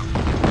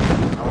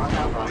problem. Our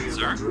ally is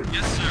Sir? under attack.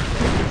 Yes, sir.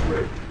 Unit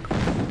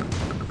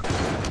ready.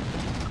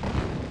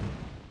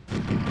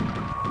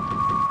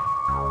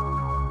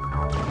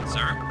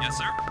 Sir? Yes,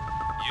 sir.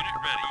 Unit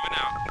ready. Moving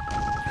out.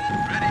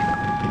 Ready.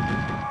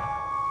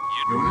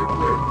 Unit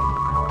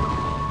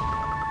ready.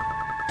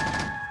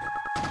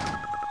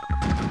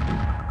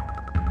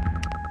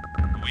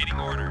 Waiting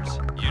orders.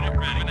 Unit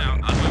ready. Moving out.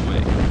 On my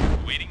way.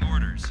 Waiting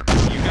orders.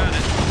 You got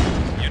it.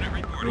 Unit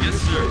reporting. Yes,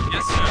 sir.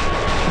 Yes, sir.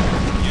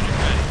 Unit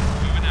ready.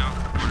 Moving out.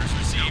 Orders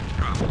received.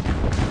 Problem.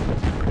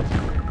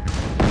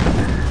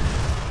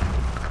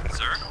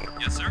 Sir?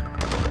 Yes, sir.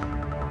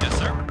 Yes,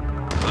 sir.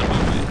 On my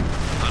way.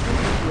 On my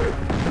Unit ready.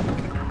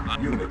 On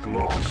Unit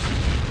lost.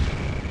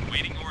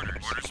 waiting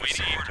orders. Orders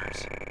waiting orders.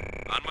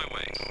 On my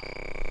way.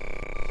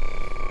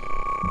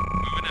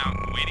 Moving out.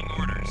 Waiting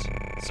orders.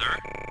 Sir?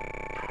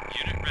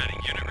 Unit ready.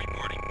 Unit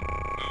reporting.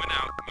 Moving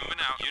out.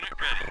 Moving out. Unit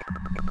ready.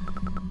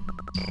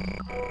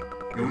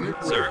 Unit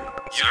Sir? ready.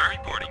 Unit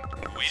reporting.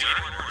 Waiting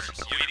orders.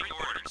 Waiting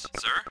orders.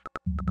 Sir?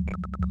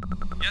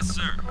 Yes,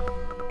 sir.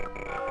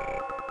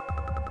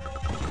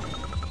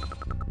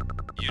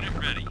 Unit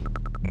ready.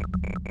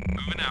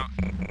 Moving out.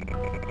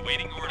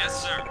 Waiting orders. Yes,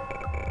 sir.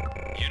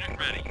 Unit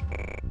ready.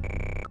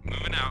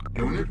 Moving out.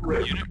 Unit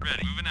ready. Unit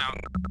ready. Moving out.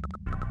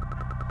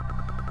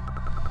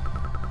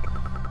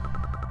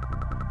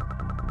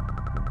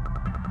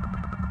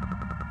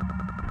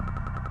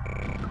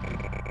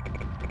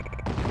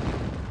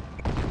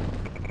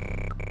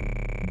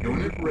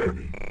 Unit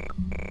ready.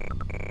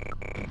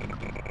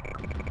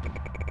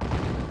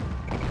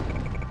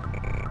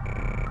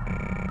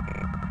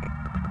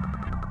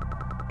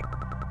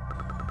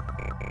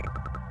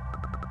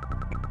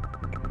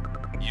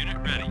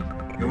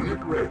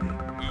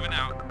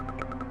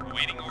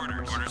 Awaiting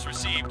orders. Orders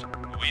received.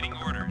 Awaiting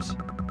orders.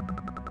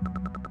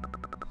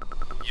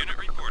 Unit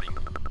reporting.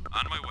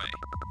 On my way.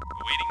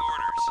 Awaiting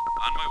orders.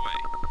 On my way.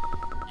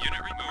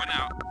 Unit moving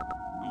out.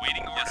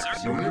 Awaiting orders.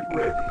 Yes, sir. Unit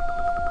ready.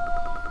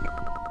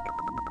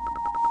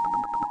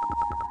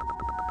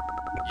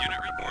 Unit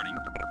reporting.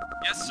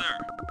 Yes, sir.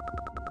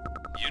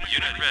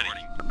 Unit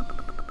ready.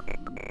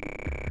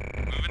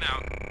 Moving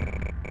out.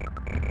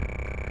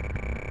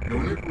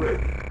 Unit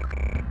ready.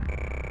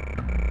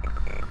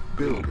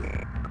 Building.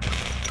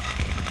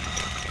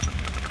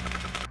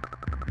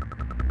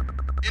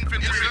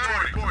 Infantry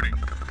reporting.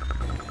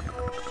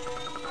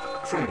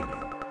 Training.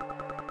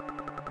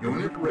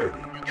 Unit ready.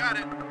 You got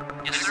it.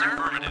 Yes, sir.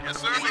 Affirmative. Yes,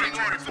 sir.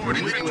 Infantry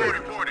reporting. Infantry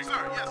reporting.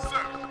 Sir, yes,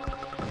 sir.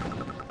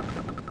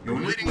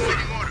 Unit Waiting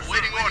ready. orders.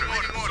 Waiting order.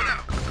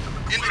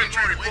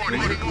 Infantry reporting.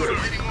 Waiting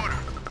order.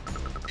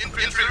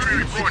 Infantry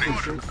reporting.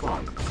 Sufficient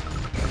funds.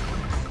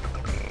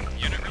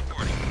 Unit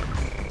reporting.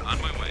 On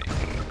my way.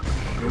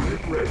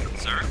 Unit ready.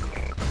 Sir.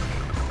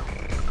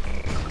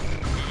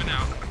 Moving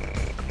out.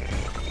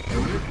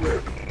 Unit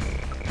ready.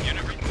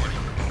 Unit reporting.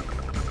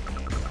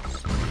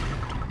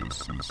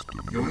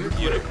 Unit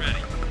Unit ready.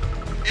 ready.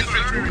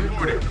 Infantry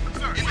reporting.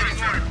 Sir,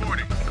 infantry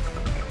reporting.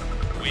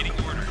 Waiting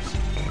orders.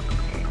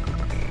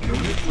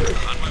 Unit ready.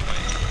 On my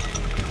way.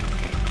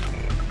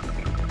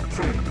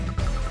 Training.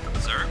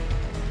 Sir.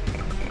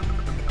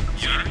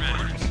 Unit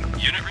ready.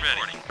 Unit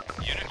ready.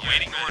 Unit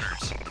waiting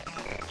orders.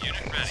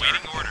 Unit ready.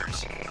 Waiting orders.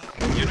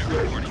 Unit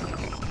reporting.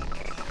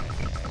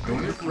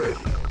 Unit ready.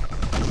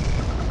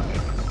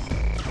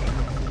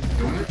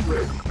 Unit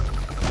ready.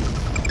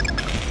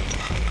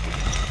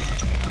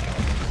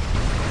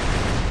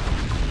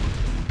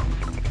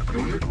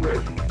 Unit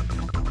ready.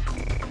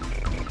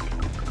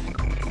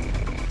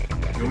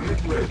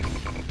 Unit ready.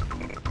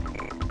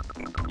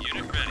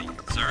 Unit ready.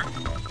 Sir.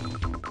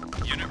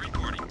 Unit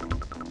reporting.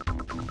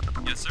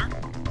 Yes, sir.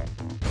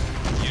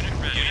 Unit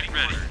ready. Unit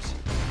ready.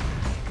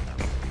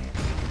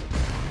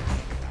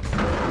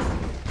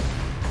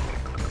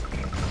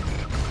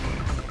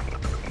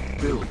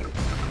 Building.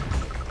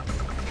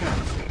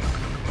 Cancel.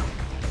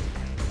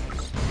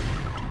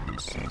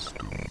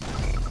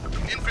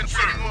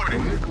 Infantry reporting.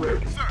 Unit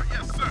ready. Sir,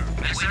 yes, sir.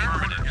 Yes, sir.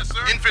 Affirmative. Yes,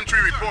 sir.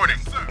 Infantry reporting.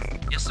 Sir.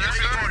 Yes, sir.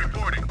 Infantry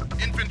reporting.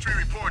 Infantry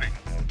reporting.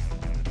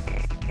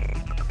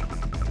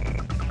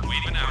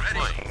 Waiting out. Ready.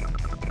 Play.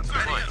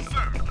 Sir, yes,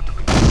 sir.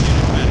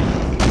 Unit ready.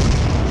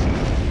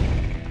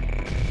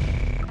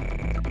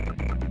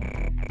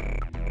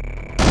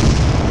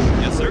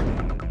 Yes, sir.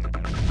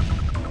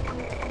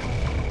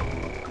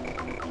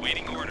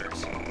 Awaiting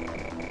orders.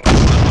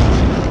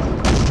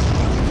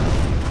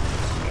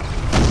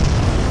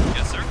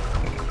 Yes, sir.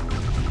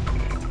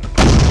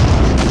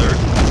 Sir.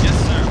 Yes,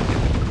 sir.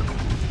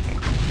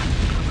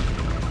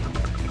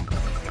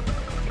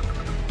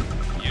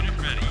 Unit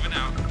ready. Moving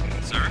out.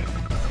 Sir.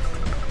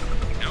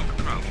 No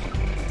problem.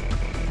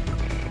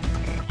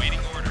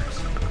 Waiting orders.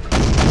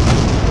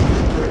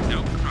 No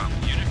problem.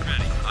 Unit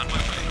ready. On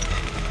my way.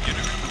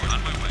 Unit report. On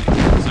my way.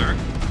 Sir.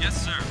 Yes,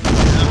 sir.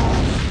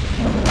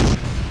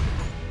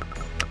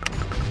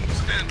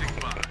 Standing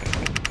by.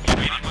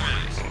 Unit on my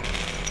way.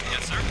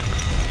 Yes, sir.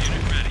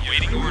 Unit ready.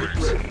 Waiting orders.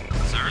 ready.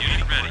 Sir.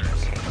 Unit ready.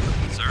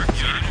 Sir.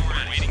 Unit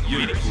ready. Waiting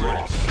Unit orders.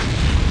 lost.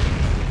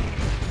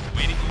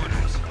 Waiting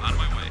orders. On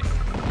my way.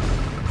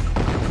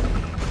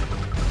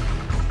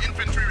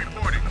 Infantry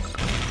reporting.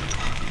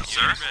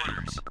 Sir.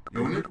 Orders.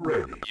 Unit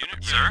ready. Unit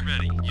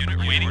ready. Unit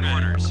waiting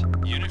orders.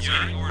 Unit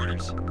waiting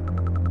orders.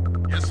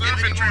 Yes, sir.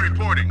 Infantry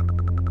reporting.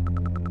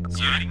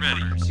 Unit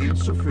ready.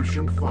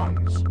 Insufficient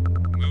funds.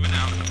 Moving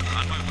out.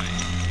 On my way.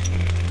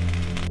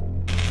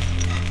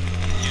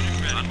 Unit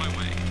ready. On my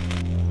way.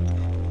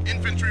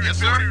 Infantry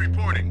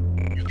reporting.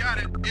 You got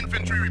it.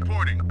 Infantry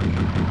reporting.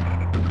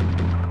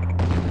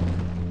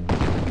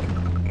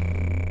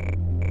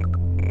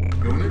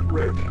 Unit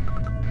ready.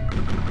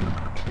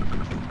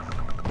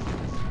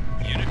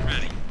 Unit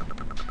ready.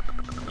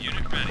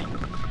 Unit ready.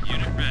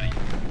 Unit ready.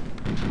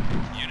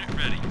 Unit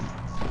ready.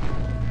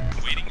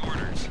 Waiting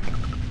orders.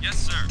 Yes,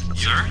 sir.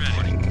 Sir.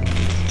 Ready.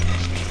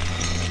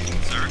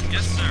 Sir.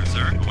 Yes, sir.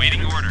 Sir.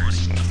 Waiting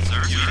orders.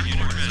 Sir. Unit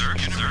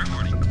ready. Sir. Unit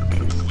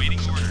reporting. Waiting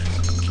orders.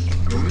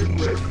 Unit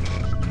ready.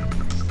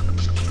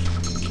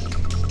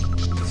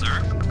 Sir.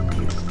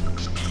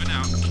 Moving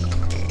out.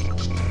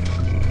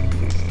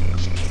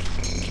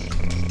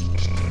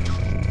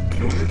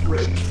 Unit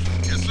ready.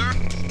 Yes, sir.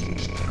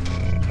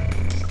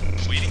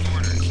 Waiting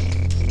orders.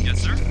 Yes,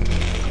 sir.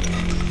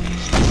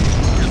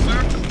 Yes, sir.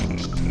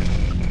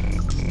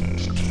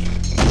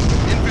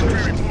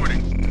 Infantry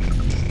reporting.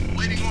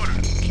 Waiting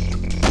orders.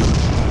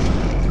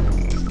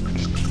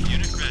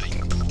 Unit ready.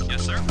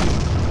 Yes, sir.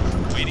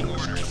 Waiting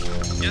orders.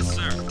 Yes,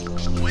 sir.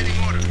 Waiting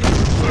orders.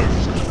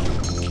 Sir.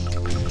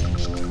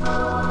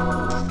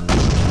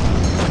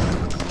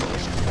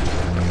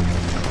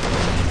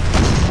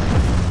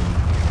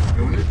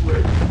 Unit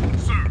ready.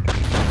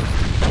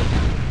 Sir.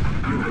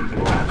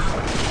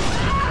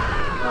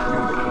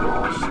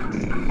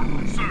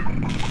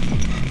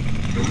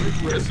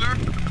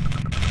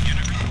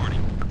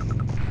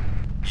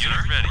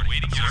 ready.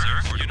 Waiting, sir.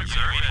 Unit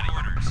ready.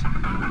 Orders.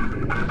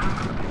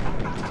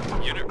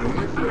 Unit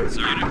ready.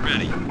 Sir, unit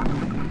ready.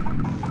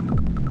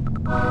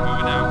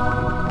 Moving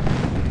out.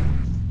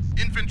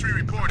 Infantry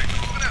reporting.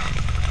 Moving out.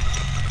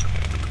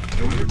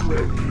 Unit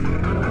ready.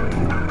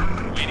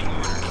 Waiting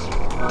orders.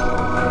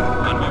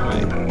 On my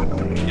way.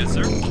 Yes,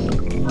 sir.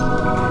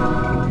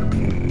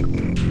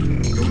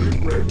 Unit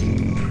ready.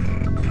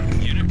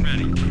 Unit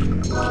ready.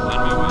 On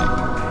my way.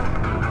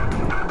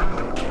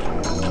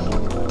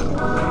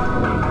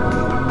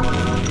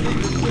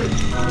 Unit ready.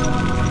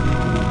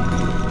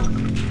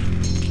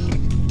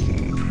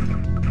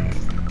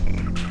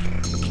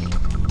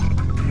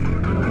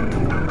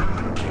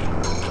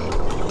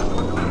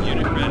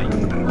 Unit ready.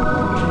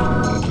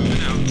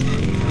 Moving out.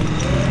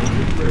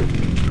 Unit ready.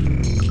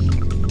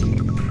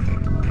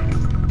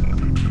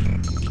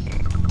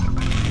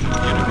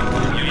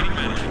 Unit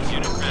ready.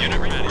 Unit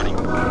ready.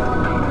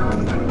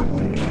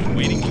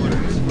 Waiting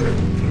orders.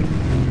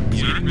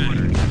 Unit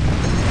ready.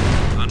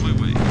 On my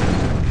way.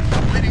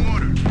 Waiting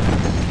order.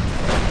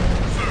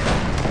 Sir.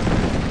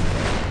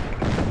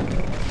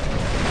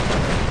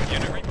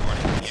 Unit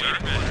reporting.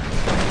 Unit ready.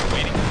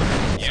 Waiting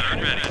orders. Unit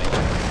ready.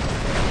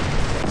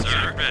 Sir,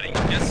 unit ready.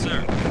 Yes, sir.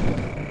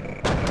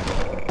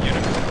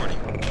 Unit reporting.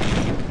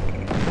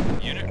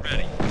 Unit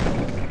ready.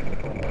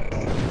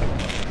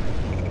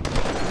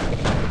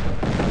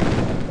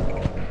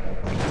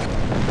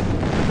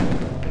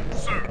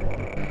 Sir.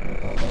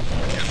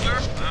 Yes, sir.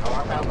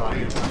 Our ally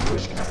is under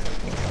attack.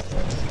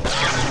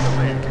 Yes,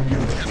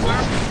 sir.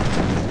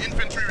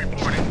 Infantry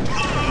reporting.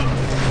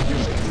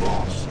 Unit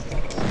lost.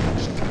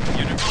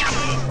 Unit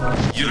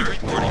reporting. Unit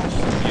reporting.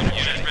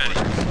 Unit ready.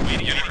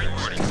 Waiting unit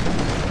reporting.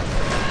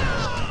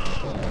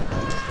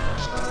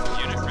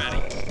 Unit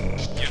ready.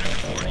 Unit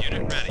report.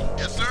 Unit ready.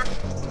 Yes, sir.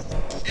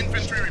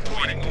 Infantry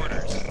reporting. Waiting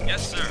orders.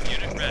 Yes, sir.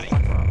 Unit ready.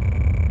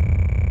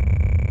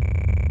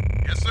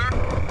 Yes, sir.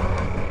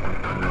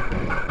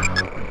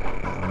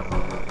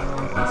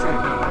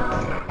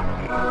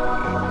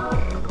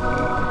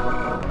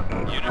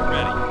 Unit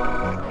ready.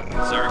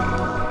 Sir.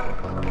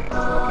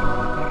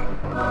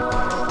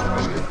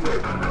 Unit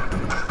ready.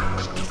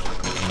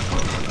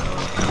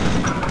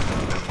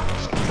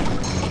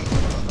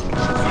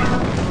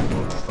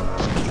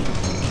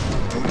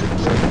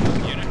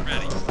 Unit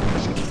ready.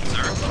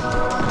 Sir.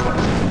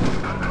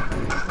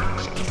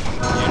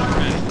 Unit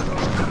ready.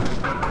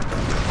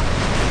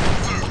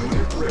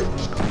 Unit ready.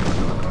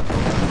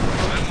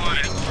 I'm on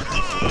it.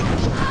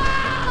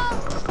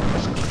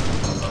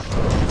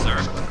 Sir.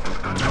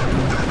 Unit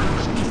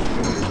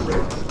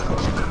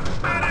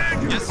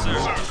ready. Yes, sir.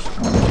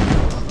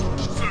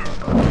 Sir.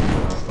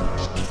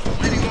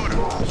 Waiting order.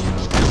 Lost.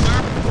 Yes, sir.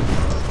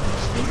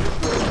 Unit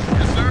ready.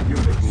 Yes, sir.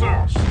 Unit Sir.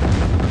 lost.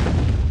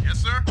 Yes,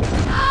 sir.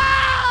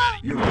 Ready.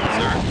 Unit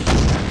Sir. lost.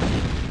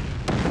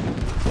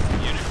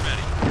 Unit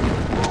ready.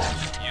 Unit lost.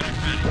 Unit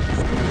ready.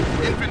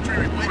 Infantry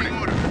reporting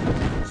order.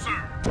 Sir.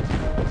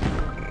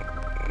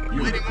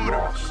 Unit Waiting order.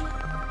 lost.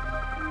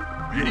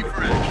 Ready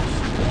for action.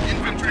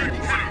 Infantry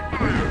reporting.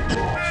 Unit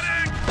lost.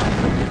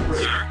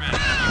 Sir, ready.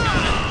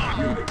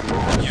 You got Unit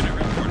lost. it. Unit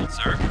reporting,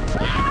 sir.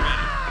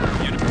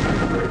 Unit ready.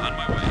 Unit on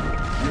my way.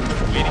 Unit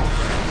Waiting lost.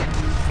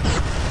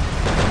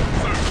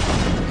 orders.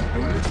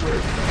 Unit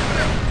ready.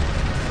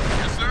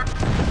 Yes, sir.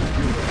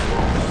 Unit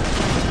lost.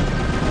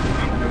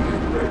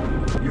 Unit ready.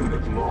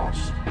 Unit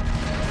lost.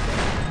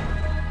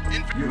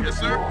 Infantry. Unit Yes,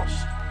 sir. lost.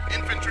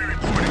 Infantry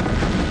reporting.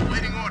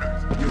 Waiting orders.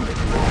 Unit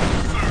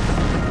lost. Sir.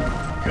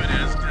 Good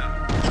as done.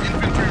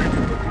 Infantry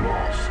reporting. Unit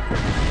lost.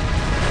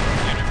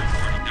 Unit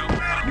reporting, no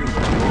problem.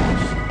 Unit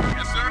lost.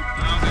 Yes, sir.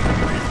 How's it?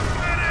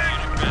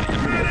 Unit ready.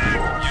 Unit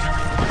lost. Unit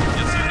reporting.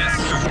 Yes, sir. Yes,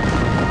 sir.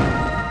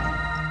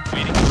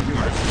 Waiting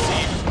orders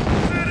received.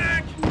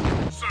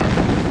 Sir.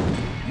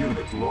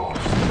 Unit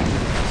lost.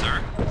 Sir.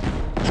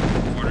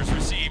 Orders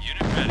received.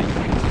 Unit ready.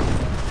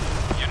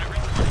 Unit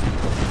reporting.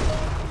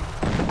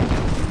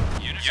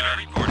 Unit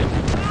reporting.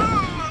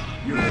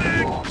 Unit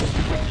lost.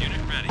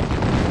 Unit ready.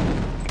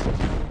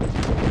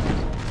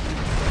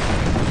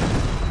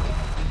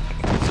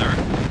 Sir.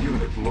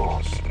 Unit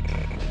lost.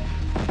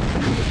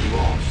 Unit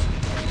lost.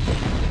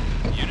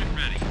 Unit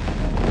ready.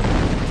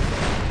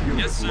 Unit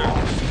Yes, sir.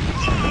 lost.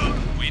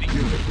 Waiting.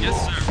 Unit Yes,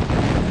 lost. sir.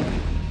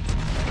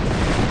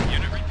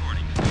 Unit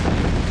reporting.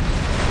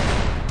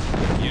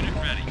 Unit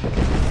ready.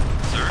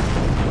 Sir.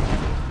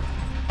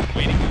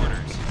 Waiting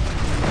orders.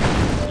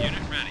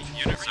 Unit ready.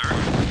 Unit sir.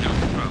 No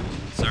problem.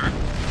 Sir.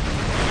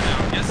 Moving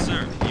out. Yes,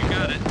 sir. You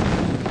got it.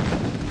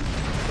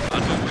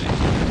 On my way.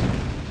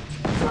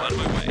 On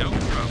my way. No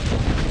problem.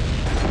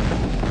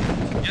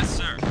 Yes,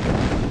 sir.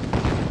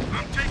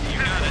 I'm taking You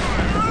got it.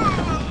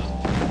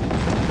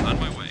 On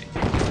my way.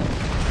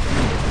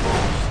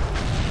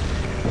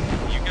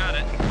 You got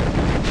it.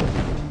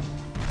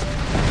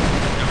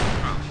 No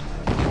problem.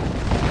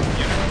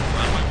 Unit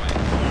on my way.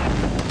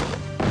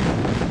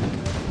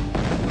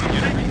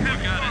 Unit, you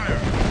got it.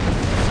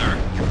 Sir.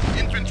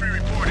 Infantry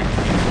reporting.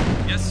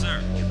 Yes, sir.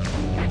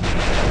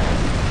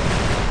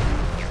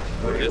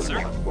 Yes, sir.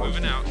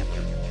 Moving out.